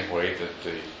 the same way that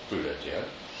the Buddha did,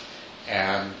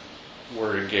 and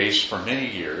were engaged for many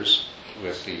years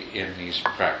in these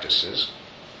practices,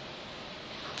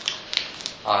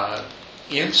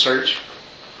 in search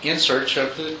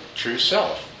of the true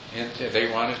self. And they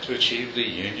wanted to achieve the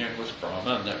union with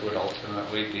Brahman that would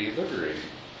ultimately be liberating.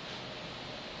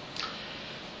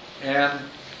 And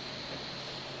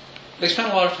they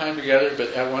spent a lot of time together,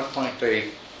 but at one point they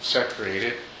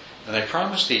separated, and they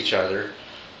promised each other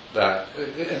that,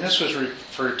 and this was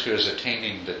referred to as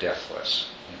attaining the deathless,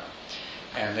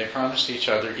 and they promised each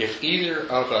other, if either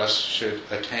of us should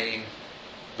attain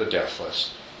the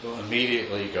deathless, we'll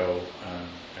immediately go and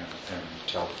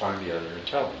find the other and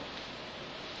tell them.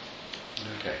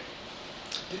 Okay.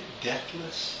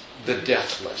 Deathless? The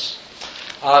deathless.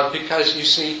 Because you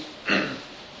see,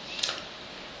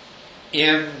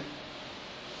 in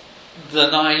the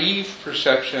naive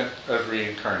perception of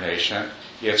reincarnation,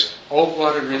 it's, oh,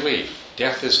 what a relief.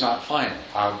 Death is not final.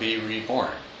 I'll be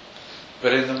reborn.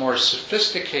 But in the more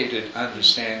sophisticated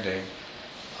understanding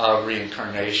of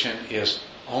reincarnation is,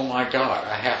 oh my God,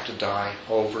 I have to die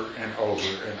over and over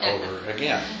and over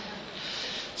again.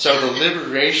 So the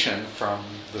liberation from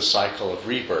the cycle of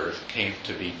rebirth came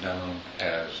to be known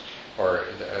as, or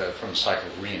from the cycle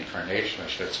of reincarnation, I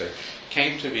should say,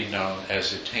 came to be known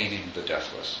as attaining the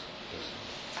deathless.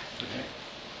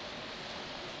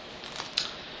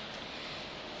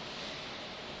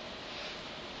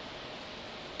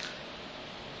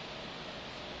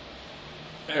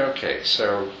 Okay,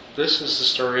 so this is the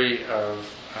story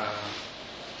of...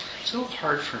 it's a little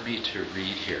hard for me to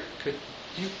read here. Could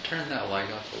you turn that light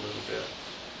off a little bit?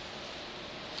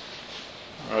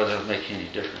 Oh, that'll make any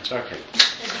difference. Okay.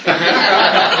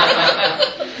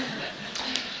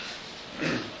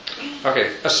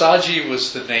 Okay, Asaji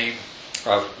was the name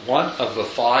of one of the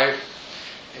five.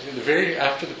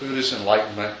 After the Buddha's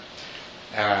enlightenment,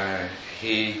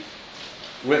 he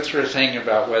went through a thing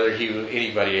about whether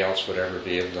anybody else would ever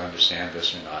be able to understand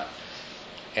this or not.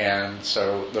 And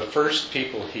so the first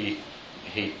people he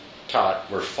taught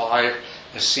were 5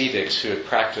 ascetics who had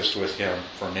practiced with him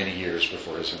for many years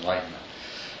before his enlightenment.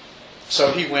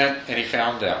 So he went and he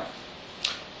found them.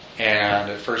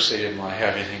 And at first they didn't want to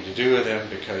have anything to do with him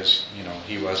because,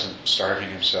 he wasn't starving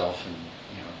himself and,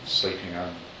 sleeping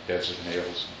on beds of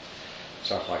nails and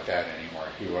stuff like that anymore.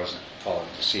 He wasn't following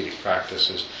ascetic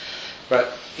practices.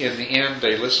 But in the end,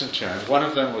 they listened to him. One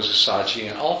of them was Asaji,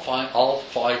 and all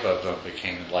five of them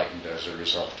became enlightened as a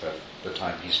result of the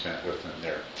time he spent with them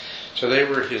there. So they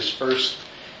were his first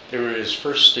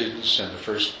students and the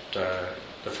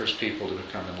first people to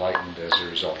become enlightened as a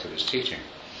result of his teaching.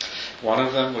 One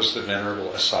of them was the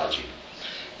Venerable Asaji.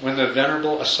 When the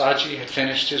Venerable Asaji had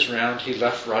finished his round, he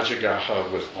left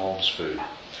Rajagaha with alms food.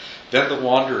 Then the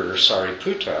wanderer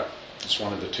Sariputta, that's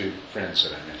one of the 2 friends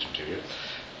that I mentioned to you,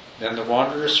 then the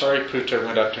wanderer Sariputta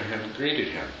went up to him and greeted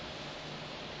him.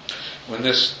 When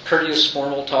this courteous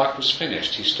formal talk was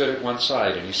finished, he stood at one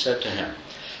side and he said to him,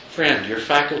 "Friend, your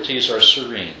faculties are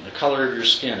serene, the color of your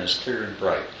skin is clear and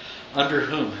bright. Under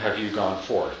whom have you gone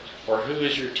forth? Or who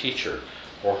is your teacher?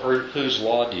 Or whose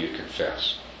law do you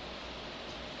confess?"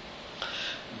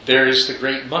 "There is the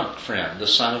great monk, friend, the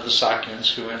son of the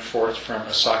Sakyans who went forth from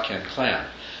a Sakyan clan.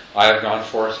 I have gone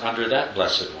forth under that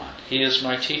blessed one. He is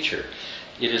my teacher.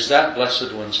 It is that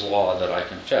blessed one's law that I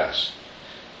confess."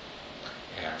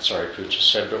 And Sariputta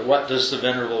said, "But what does the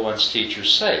Venerable One's teacher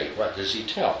say? What does he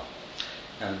tell?"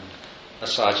 And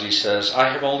Asaji says, "I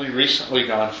have only recently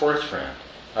gone forth, friend.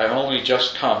 I have only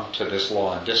just come to this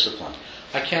law and discipline.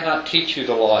 I cannot teach you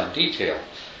the law in detail.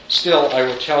 Still, I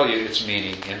will tell you its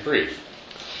meaning in brief."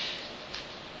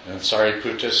 And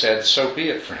Sariputta said, "So be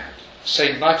it, friend.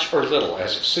 Say much or little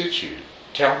as it suits you.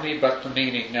 Tell me but the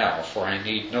meaning now, for I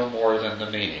need no more than the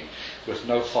meaning, with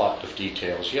no thought of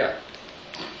details yet."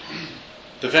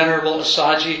 The Venerable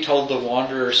Assaji told the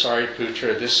wanderer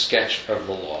Sariputra this sketch of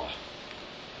the law.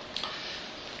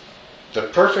 The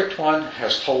Perfect One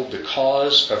has told the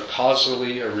cause of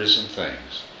causally arisen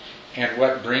things, and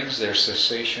what brings their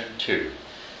cessation too.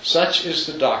 Such is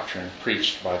the doctrine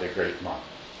preached by the great monk.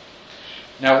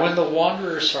 Now when the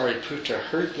wanderer Sariputra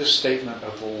heard this statement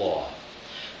of the law,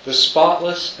 the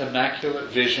spotless, immaculate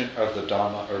vision of the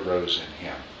Dhamma arose in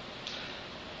him.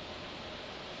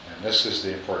 And this is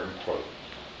the important quote.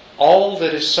 All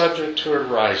that is subject to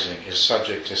arising is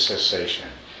subject to cessation.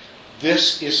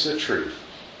 This is the truth.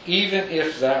 Even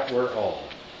if that were all,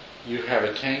 you have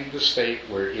attained the state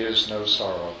where is no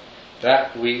sorrow,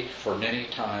 that we, for many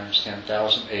times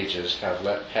 10,000 ages, have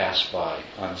let pass by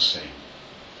unseen.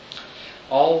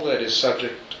 All that is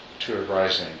subject to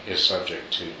arising is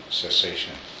subject to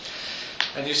cessation.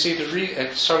 And you see,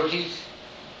 so he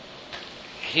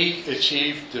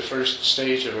achieved the first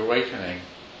stage of awakening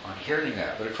on hearing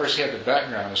that. But of course he had the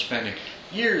background of spending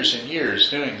years and years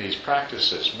doing these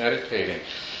practices, meditating,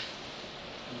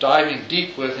 diving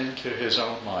deep into his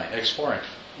own mind, exploring,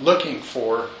 looking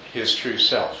for his true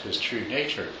self, his true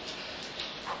nature.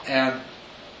 And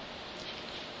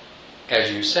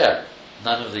as you said,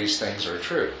 none of these things are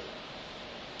true.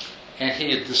 And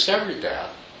he had discovered that,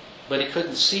 but he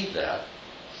couldn't see that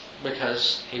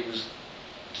because he was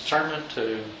determined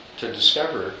to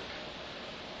discover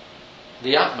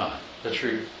the Atman, the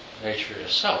true nature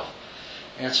of self.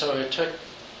 And so it took,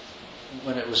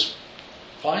 when it was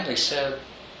finally said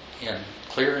in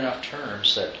clear enough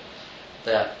terms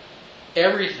that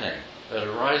everything that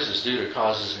arises due to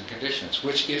causes and conditions,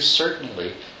 which is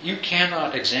certainly, you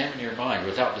cannot examine your mind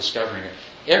without discovering it.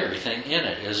 Everything in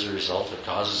it is a result of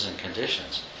causes and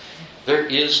conditions. There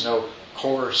is no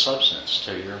core substance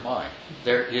to your mind.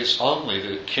 There is only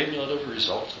the cumulative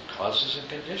result of causes and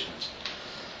conditions.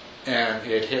 And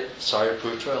it hit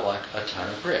Sariputra like a ton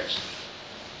of bricks.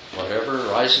 Whatever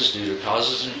arises due to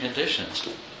causes and conditions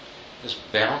is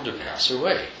bound to pass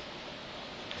away.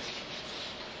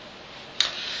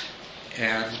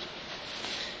 And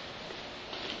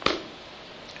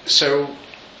so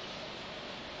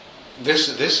this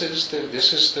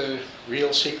is the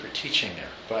real secret teaching there.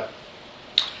 But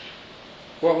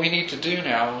what we need to do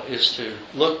now is to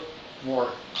look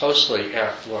more closely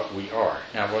at what we are.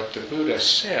 Now, what the Buddha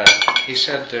said, he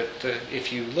said that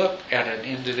if you look at an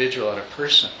individual, at a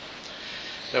person,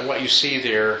 that what you see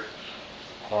there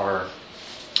are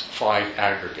 5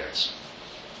 aggregates.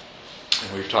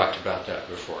 And we've talked about that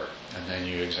before. And then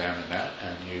you examine that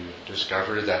and you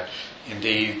discover that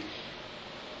indeed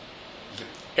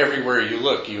everywhere you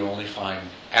look you only find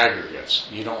aggregates.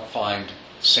 You don't find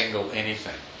single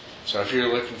anything. So if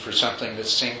you're looking for something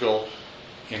that's single,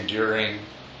 enduring,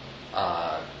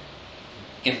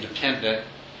 independent,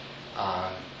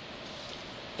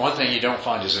 one thing you don't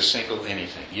find is a single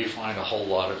anything. You find a whole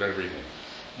lot of everything.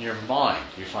 In your mind,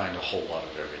 you find a whole lot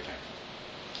of everything.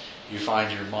 You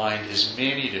find your mind is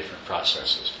many different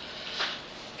processes.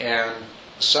 And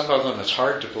some of them, it's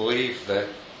hard to believe that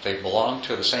they belong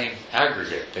to the same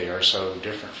aggregate. They are so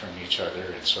different from each other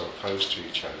and so opposed to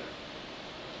each other.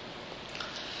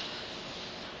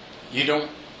 You don't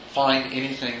find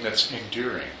anything that's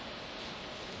enduring,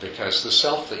 because the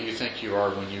self that you think you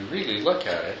are when you really look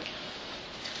at it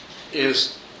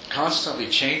is constantly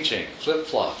changing,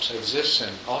 flip-flops, exists in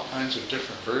all kinds of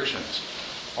different versions,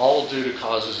 all due to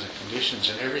causes and conditions,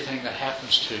 and everything that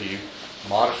happens to you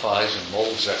modifies and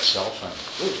molds that self, and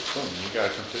boom, you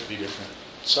got a completely different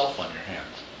self on your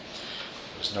hands.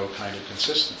 There's no kind of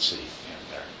consistency in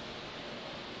there.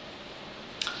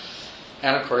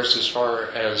 And of course, as far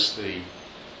as the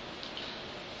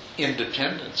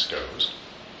independence goes,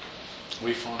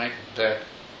 we find that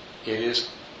it is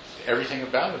everything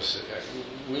about us.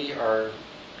 We are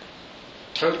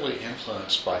totally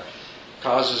influenced by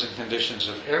causes and conditions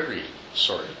of every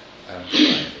sort and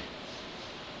variety.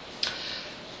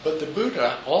 But the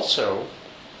Buddha also,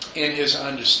 in his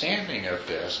understanding of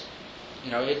this,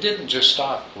 it didn't just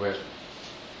stop with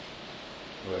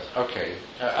okay,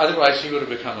 otherwise he would have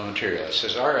become a materialist. He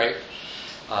says, all right,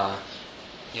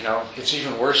 it's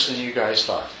even worse than you guys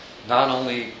thought. Not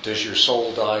only does your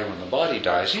soul die when the body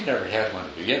dies, you never had one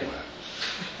to begin with.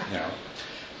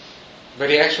 But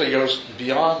he actually goes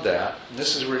beyond that. And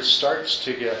this is where it starts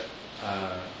to get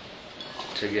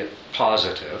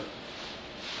positive.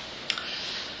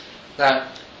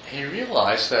 That he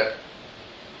realized that,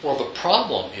 the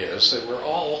problem is that we're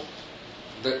all,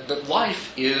 that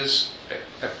life is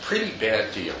a pretty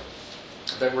bad deal.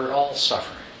 That we're all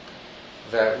suffering.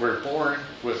 That we're born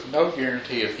with no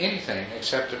guarantee of anything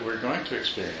except that we're going to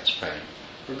experience pain.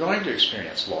 We're going to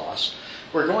experience loss.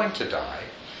 we're going to die.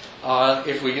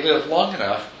 If we live long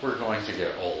enough, we're going to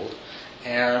get old,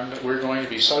 and we're going to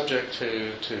be subject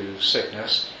to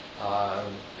sickness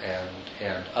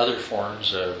and other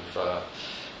forms of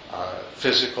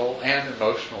physical and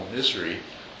emotional misery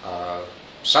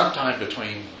sometime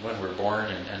between when we're born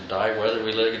and die, whether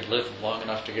we live long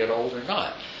enough to get old or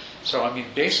not. So, I mean,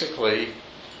 basically,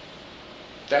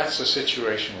 that's the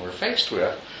situation we're faced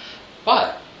with.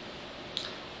 But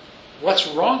what's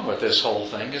wrong with this whole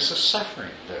thing is the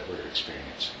suffering that we're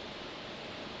experiencing.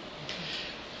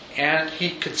 And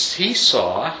he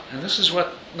saw, and this is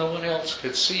what no one else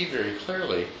could see very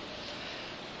clearly,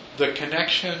 the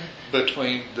connection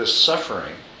between the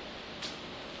suffering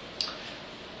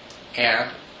and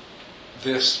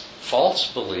this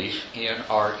false belief in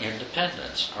our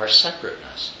independence, our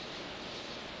separateness.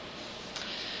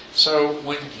 So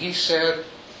when he said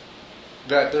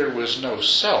that there was no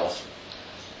self,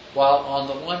 while on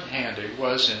the one hand it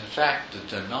was in fact the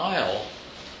denial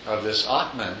of this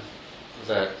Atman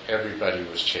that everybody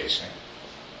was chasing,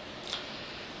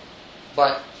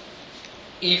 but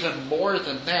even more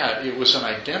than that, it was an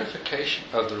identification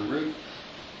of the root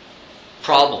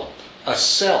problem, a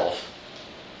self.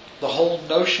 The whole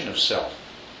notion of self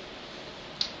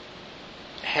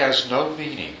has no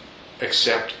meaning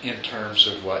except in terms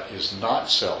of what is not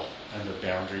self and the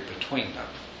boundary between them.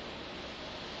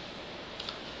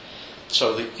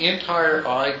 So the entire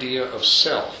idea of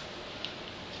self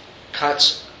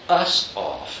cuts us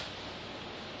off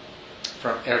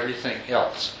from everything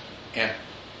else. And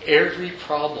every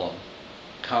problem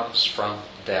comes from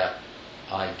that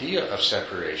idea of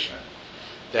separation,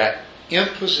 that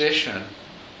imposition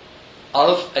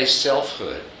of a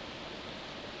selfhood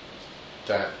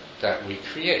that we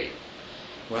create.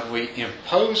 When we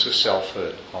impose a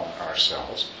selfhood on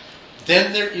ourselves,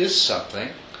 then there is something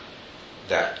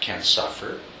that can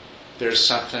suffer, there's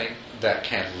something that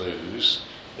can lose,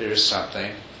 there's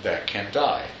something that can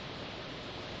die.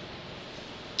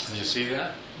 Do you see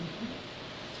that?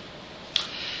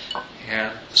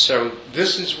 And so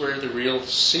this is where the real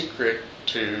secret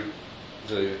to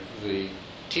the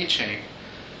teaching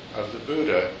of the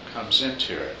Buddha comes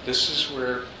into it. This is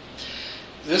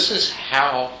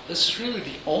really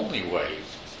the only way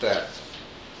that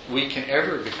we can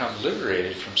ever become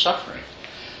liberated from suffering.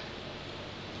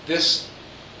 This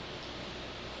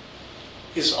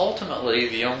is ultimately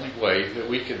the only way that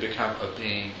we can become a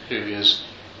being who is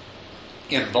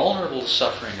invulnerable to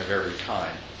suffering of every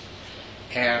kind,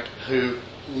 and who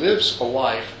lives a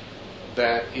life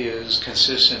that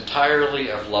consists entirely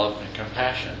of love and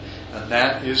compassion. And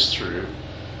that is through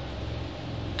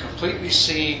completely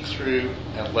seeing through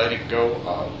and letting go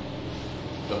of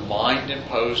the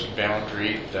mind-imposed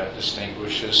boundary that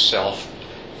distinguishes self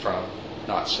from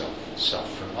not self, self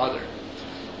from other.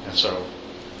 And so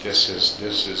this is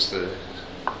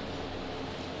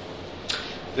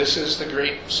the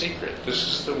great secret. This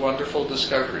is the wonderful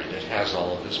discovery that has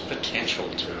all of this potential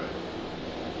to it.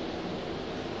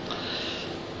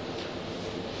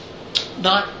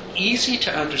 Not easy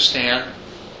to understand,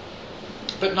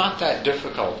 but not that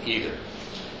difficult either.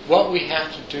 What we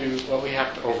have to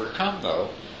overcome, though,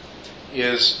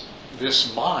 is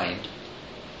this mind,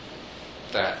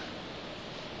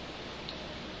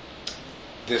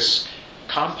 this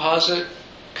composite,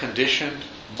 conditioned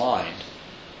mind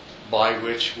by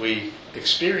which we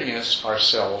experience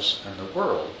ourselves and the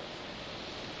world.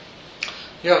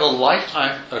 You have a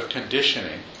lifetime of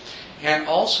conditioning, and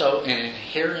also an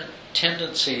inherent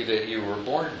tendency that you were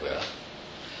born with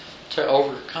to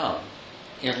overcome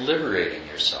in liberating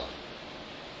yourself.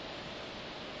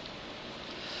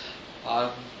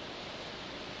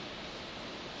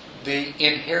 The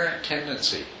inherent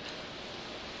tendency.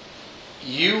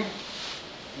 You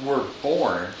were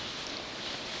born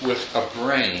with a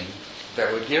brain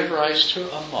that would give rise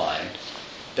to a mind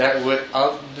that would,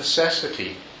 of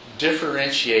necessity,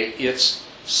 differentiate its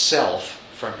self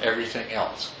from everything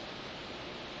else.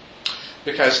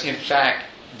 Because, in fact,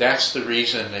 that's the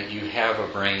reason that you have a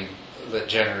brain that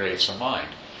generates a mind,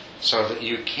 so that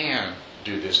you can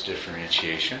do this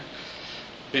differentiation.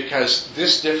 Because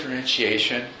this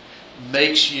differentiation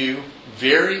makes you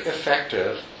very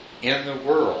effective in the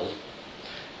world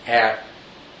at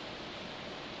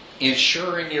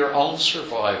ensuring your own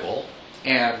survival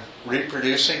and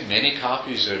reproducing many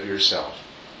copies of yourself.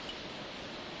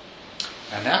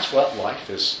 And that's what life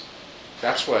is.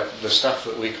 That's what the stuff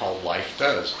that we call life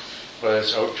does. Whether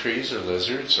it's oak trees or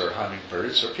lizards or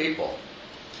hummingbirds or people.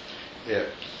 It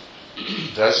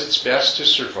does its best to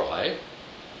survive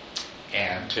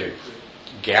and to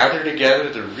gather together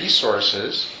the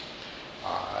resources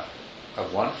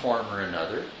of one form or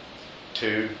another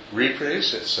to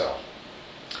reproduce itself.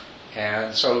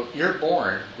 And so you're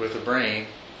born with a brain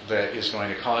that is going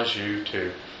to cause you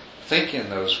to think in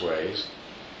those ways,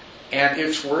 and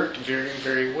it's worked very,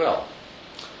 very well.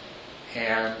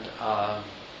 And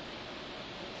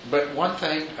but one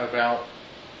thing about,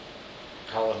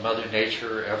 call it Mother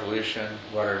Nature, evolution,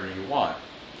 whatever you want.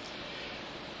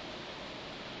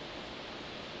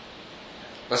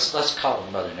 Let's call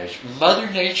it Mother Nature. Mother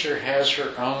Nature has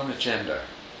her own agenda.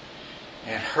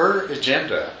 And her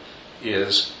agenda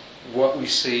is what we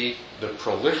see, the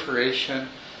proliferation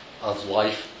of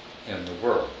life in the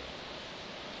world.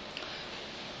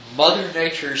 Mother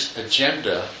Nature's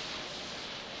agenda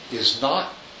is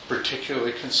not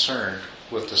particularly concerned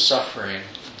with the suffering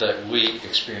that we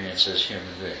experience as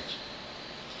human beings.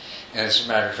 And as a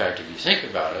matter of fact, if you think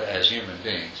about it, as human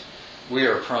beings, we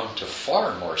are prone to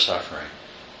far more suffering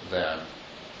than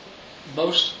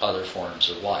most other forms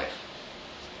of life.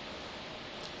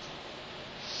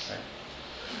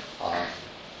 Okay?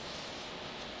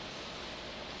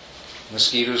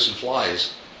 Mosquitoes and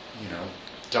flies,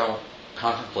 don't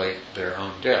contemplate their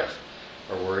own death,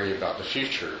 or worry about the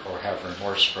future, or have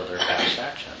remorse for their past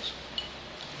actions.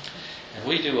 And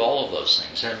we do all of those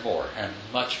things, and more, and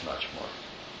much, much more.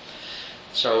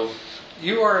 So,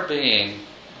 you are a being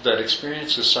that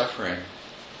experiences suffering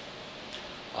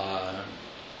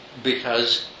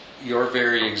because your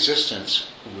very existence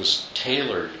was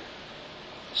tailored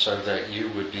so that you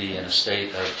would be in a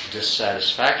state of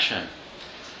dissatisfaction,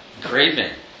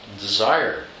 craving,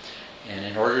 desire. And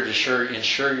in order to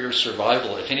ensure your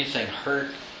survival, if anything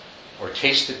hurt or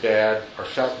tasted bad or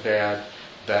felt bad,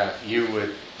 that you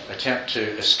would attempt to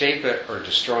escape it or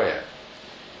destroy it.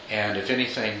 And if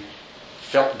anything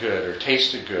felt good or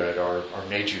tasted good or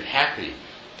made you happy,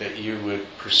 that you would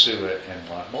pursue it and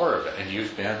want more of it. And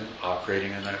you've been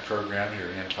operating in that program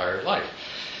your entire life.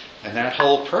 And that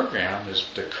whole program is,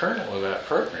 the kernel of that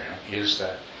program is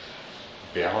that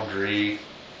boundary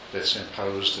that's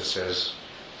imposed that says,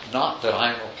 not that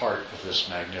I'm a part of this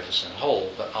magnificent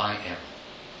whole, but I am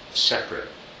separate,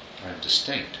 I'm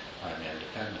distinct, I'm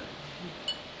independent.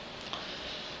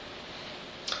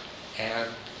 And,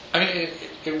 I mean,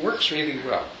 it works really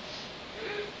well.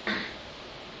 In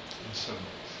some ways.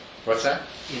 What's that?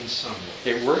 In some ways.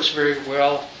 It works very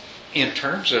well in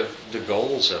terms of the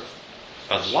goals of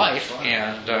life,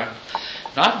 and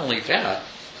not only that,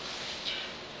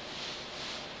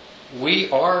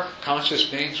 we are conscious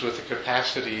beings with the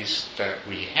capacities that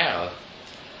we have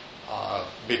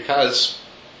because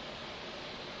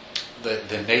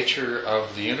the nature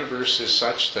of the universe is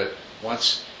such that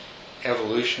once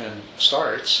evolution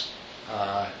starts,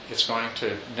 it's going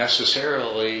to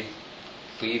necessarily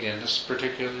lead in this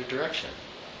particular direction.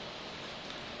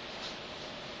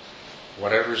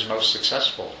 Whatever's most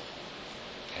successful.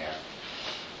 And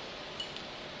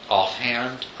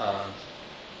offhand,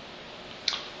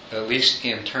 at least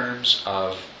in terms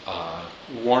of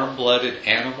warm-blooded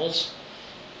animals,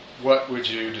 what would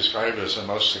you describe as the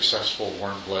most successful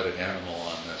warm-blooded animal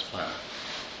on this planet?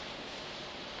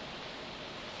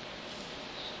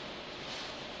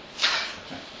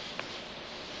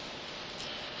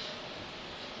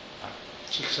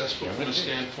 Successful from the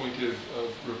standpoint of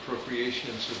reprocreation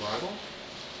and survival?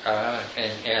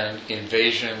 And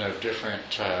invasion of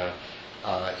different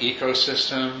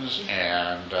ecosystems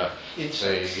and the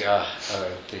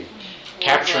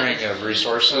capturing of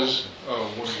resources.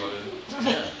 Warm-blooded.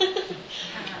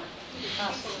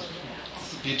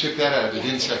 If you took that out, the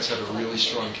insects have a really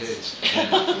strong case.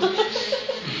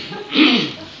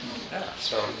 Yeah.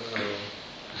 So,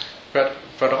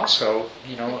 but also,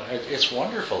 it's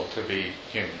wonderful to be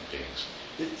human beings.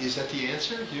 Is that the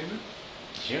answer, human?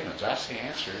 Humans, that's the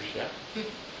answer. Yeah.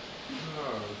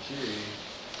 Oh, gee.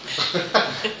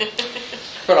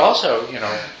 But also,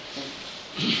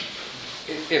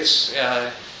 it's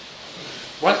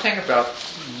one thing about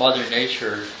Mother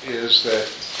Nature is that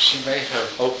she may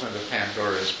have opened a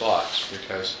Pandora's box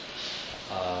because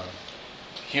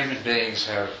human beings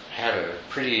have had a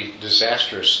pretty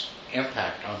disastrous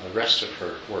impact on the rest of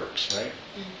her works, right?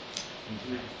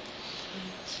 Mm-hmm.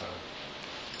 So,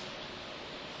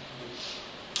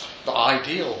 the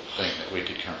ideal thing that we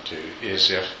could come to is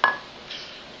if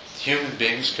human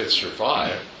beings could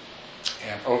survive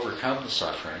and overcome the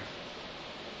suffering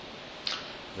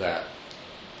that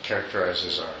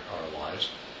characterizes our lives,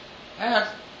 and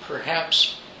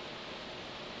perhaps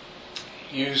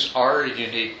use our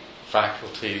unique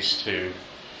faculties to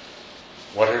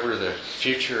whatever the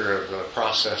future of the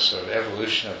process of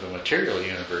evolution of the material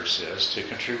universe is, to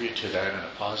contribute to that in a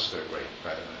positive way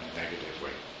rather than a negative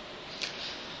way.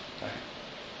 Okay?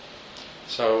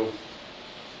 So,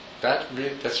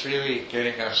 that's really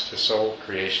getting us to soul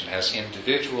creation. As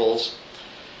individuals,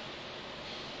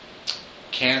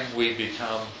 can we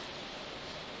become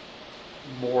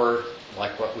more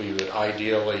like what we would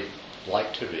ideally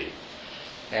like to be?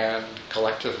 And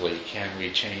collectively, can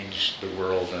we change the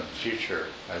world and the future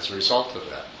as a result of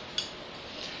that?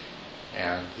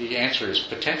 And the answer is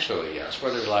potentially yes.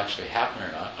 Whether it'll actually happen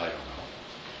or not, I don't know.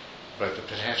 But the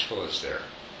potential is there.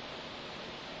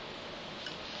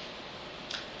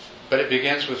 But it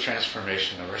begins with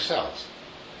transformation of ourselves.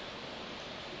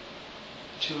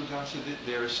 Culadasa,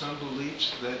 there are some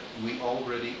beliefs that we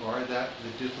already are that.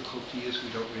 The difficulty is we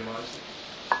don't realize it.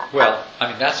 Well, I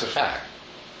mean, that's a fact.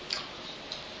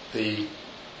 The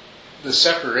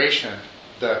separation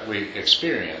that we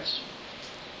experience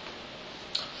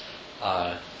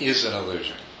is an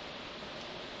illusion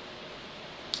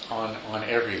on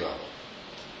every level.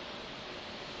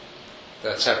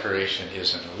 That separation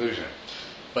is an illusion.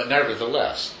 But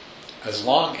nevertheless, as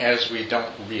long as we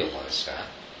don't realize that,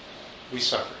 we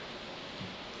suffer.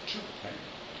 Right?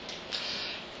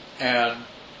 And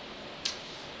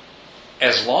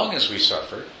as long as we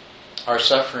suffer, our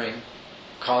suffering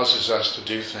causes us to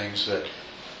do things that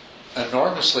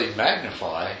enormously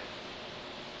magnify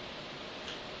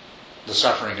the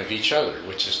suffering of each other,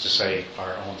 which is to say,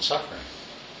 our own suffering.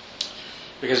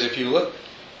 Because if you look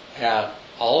at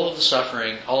all of the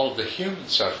suffering, all of the human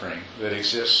suffering that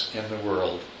exists in the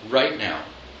world right now,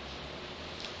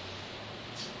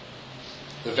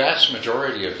 the vast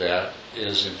majority of that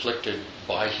is inflicted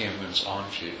by humans on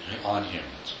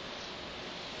humans.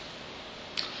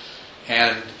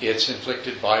 And it's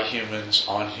inflicted by humans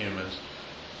on humans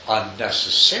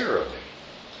unnecessarily.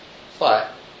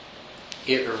 But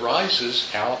it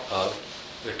arises out of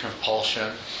the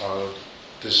compulsion of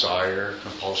desire,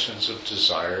 compulsions of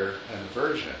desire and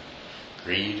aversion,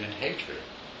 greed and hatred,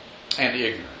 and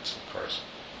ignorance, of course,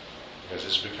 because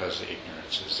it's because the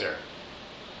ignorance is there.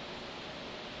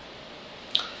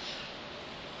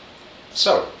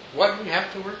 So, what do we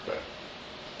have to work with?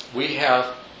 We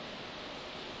have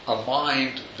a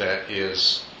mind that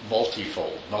is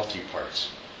multifold, multi-parts.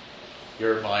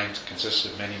 Your mind consists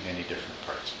of many, many different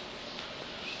parts.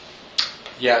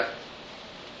 Yet,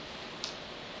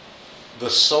 the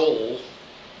soul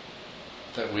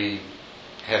that we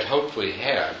had hoped we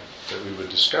had, that we would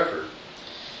discover,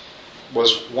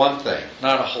 was one thing,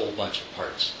 not a whole bunch of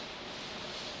parts.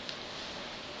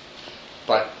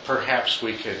 But perhaps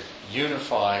we could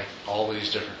unify all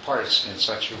these different parts in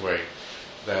such a way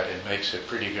that it makes a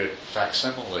pretty good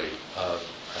facsimile of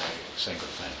a single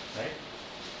thing, right?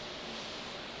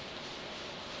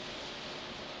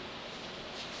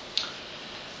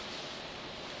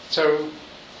 So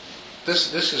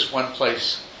this is one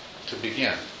place to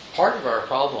begin. Part of our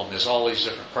problem is all these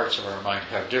different parts of our mind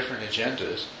have different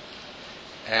agendas,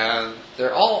 and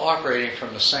they're all operating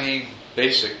from the same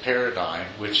basic paradigm,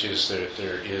 which is that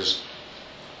there is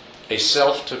a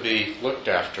self to be looked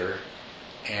after,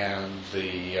 and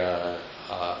the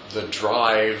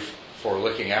drive for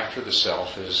looking after the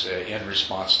self is in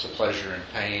response to pleasure and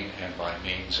pain and by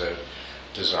means of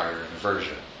desire and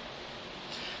aversion.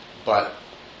 But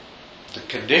the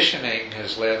conditioning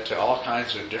has led to all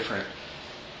kinds of different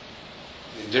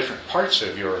parts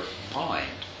of your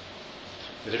mind,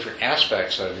 the different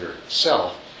aspects of your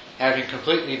self, having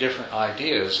completely different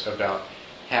ideas about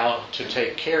how to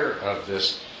take care of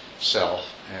this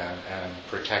self and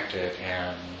protect it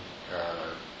and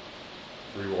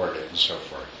reward it and so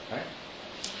forth, right?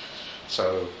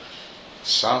 So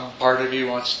some part of you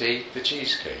wants to eat the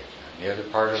cheesecake, and the other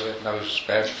part of it knows it's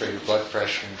bad for your blood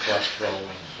pressure and cholesterol and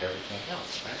everything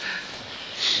else, right?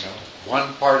 You know,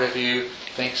 one part of you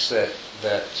thinks that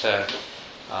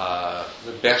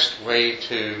the best way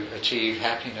to achieve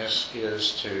happiness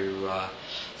is to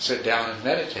sit down and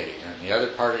meditate, and the other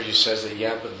part of you says that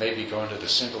but maybe going to the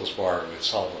singles bar would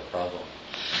solve the problem,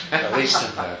 at least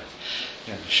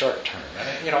in the short term.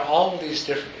 And, you know, all of these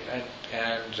different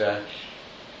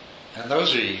and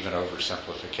those are even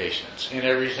oversimplifications. In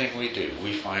everything we do,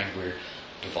 we find we're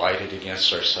divided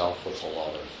against ourselves with a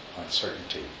lot of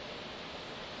uncertainty.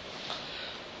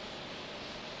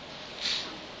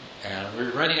 And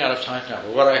we're running out of time now.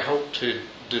 But what I hope to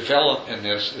develop in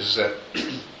this is that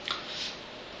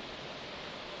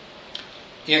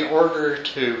in order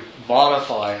to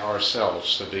modify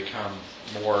ourselves to become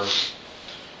more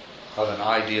of an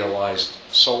idealized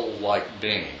soul-like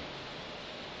being,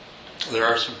 there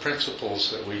are some principles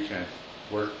that we can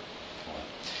work on.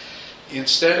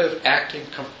 Instead of acting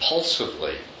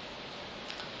compulsively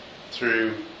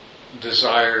through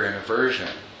desire and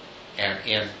aversion and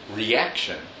in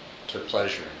reaction to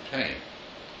pleasure and pain,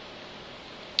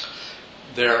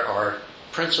 there are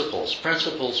principles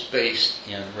based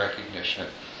in recognition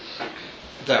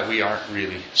that we aren't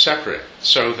really separate.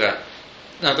 So that,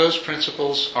 now those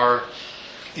principles are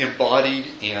embodied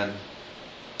in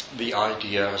the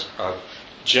ideas of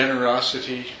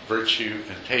generosity, virtue,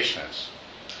 and patience.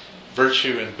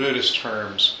 Virtue in Buddhist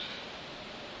terms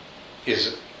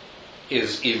is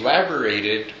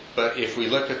elaborated, but if we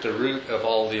look at the root of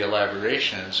all the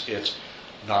elaborations, it's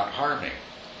not harming.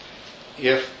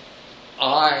 If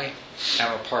I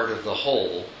am a part of the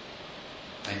whole,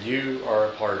 and you are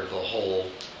a part of the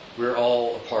whole, we're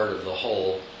all a part of the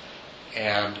whole,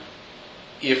 and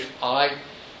if I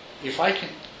can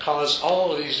cause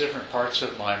all of these different parts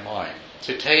of my mind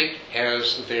to take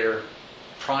as their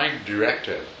prime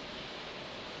directive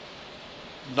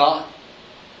not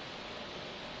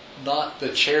the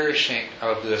cherishing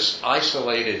of this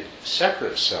isolated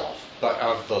separate self, but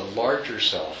of the larger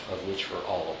self of which we're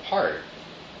all a part,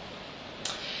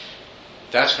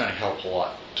 that's going to help a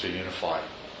lot to unify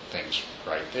things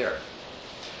right there.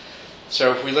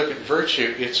 So if we look at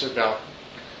virtue, it's about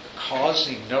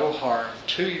causing no harm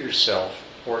to yourself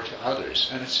or to others.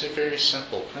 And it's a very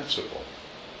simple principle.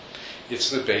 It's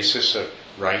the basis of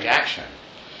right action.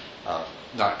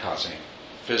 Not causing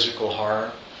physical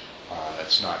harm.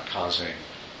 It's not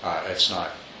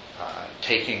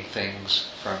taking things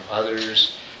from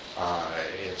others.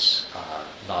 It's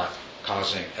not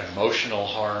causing emotional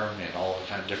harm in all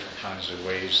the different kinds of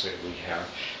ways that we have.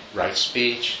 Right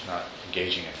speech, not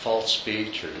engaging in false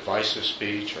speech or divisive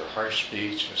speech or harsh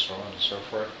speech and so on and so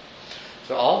forth.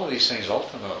 So all of these things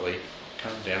ultimately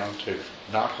come down to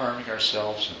not harming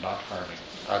ourselves and not harming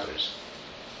others.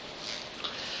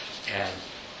 And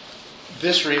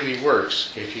this really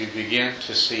works if you begin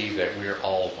to see that we're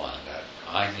all one, that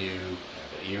I'm you,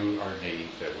 that you are me,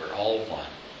 that we're all one.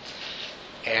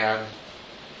 And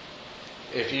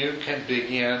if you can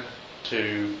begin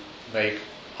to make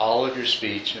all of your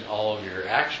speech and all of your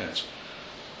actions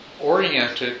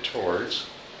oriented towards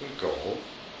the goal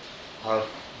of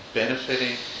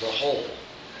benefiting the whole,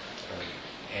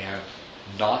 and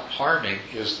not harming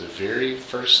is the very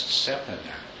first step in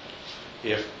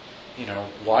that.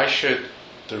 Why should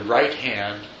the right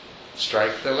hand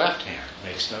strike the left hand?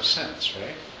 Makes no sense,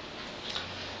 right?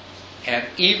 And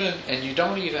you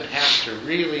don't even have to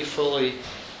really fully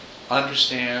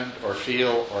understand or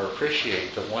feel or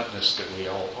appreciate the oneness that we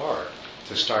all are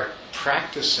to start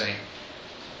practicing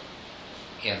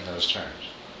in those terms,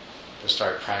 to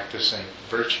start practicing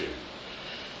virtue.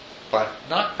 But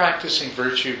not practicing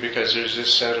virtue because there's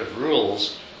this set of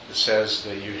rules that says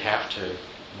that you have to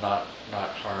not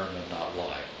harm and not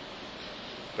lie,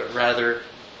 but rather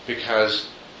because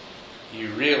you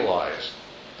realize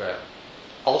that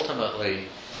ultimately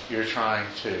you're trying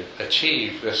to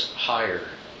achieve this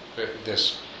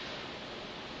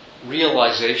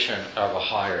realization of a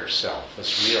higher self,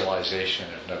 this realization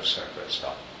of no separate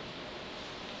self.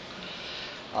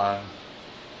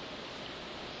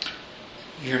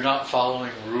 You're not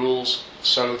following rules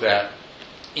so that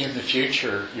in the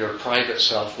future your private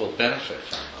self will benefit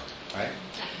from them, right?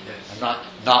 I'm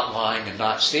not lying and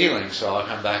not stealing, so I'll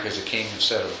come back as a king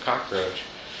instead of a cockroach.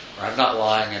 Or I'm not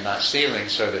lying and not stealing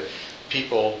so that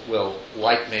people will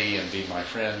like me and be my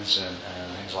friends and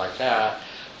things like that.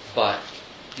 But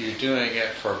you're doing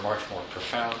it for a much more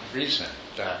profound reason,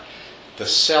 that the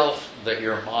self that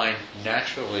your mind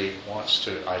naturally wants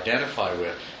to identify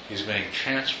with is being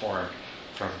transformed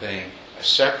from being a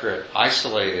separate,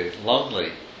 isolated,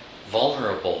 lonely,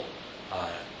 vulnerable,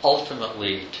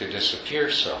 ultimately to disappear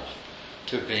self,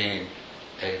 to being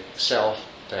a self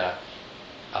that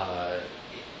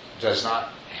does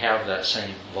not have that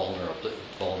same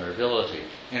vulnerability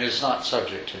and is not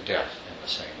subject to death in the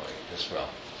same way as well.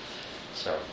 So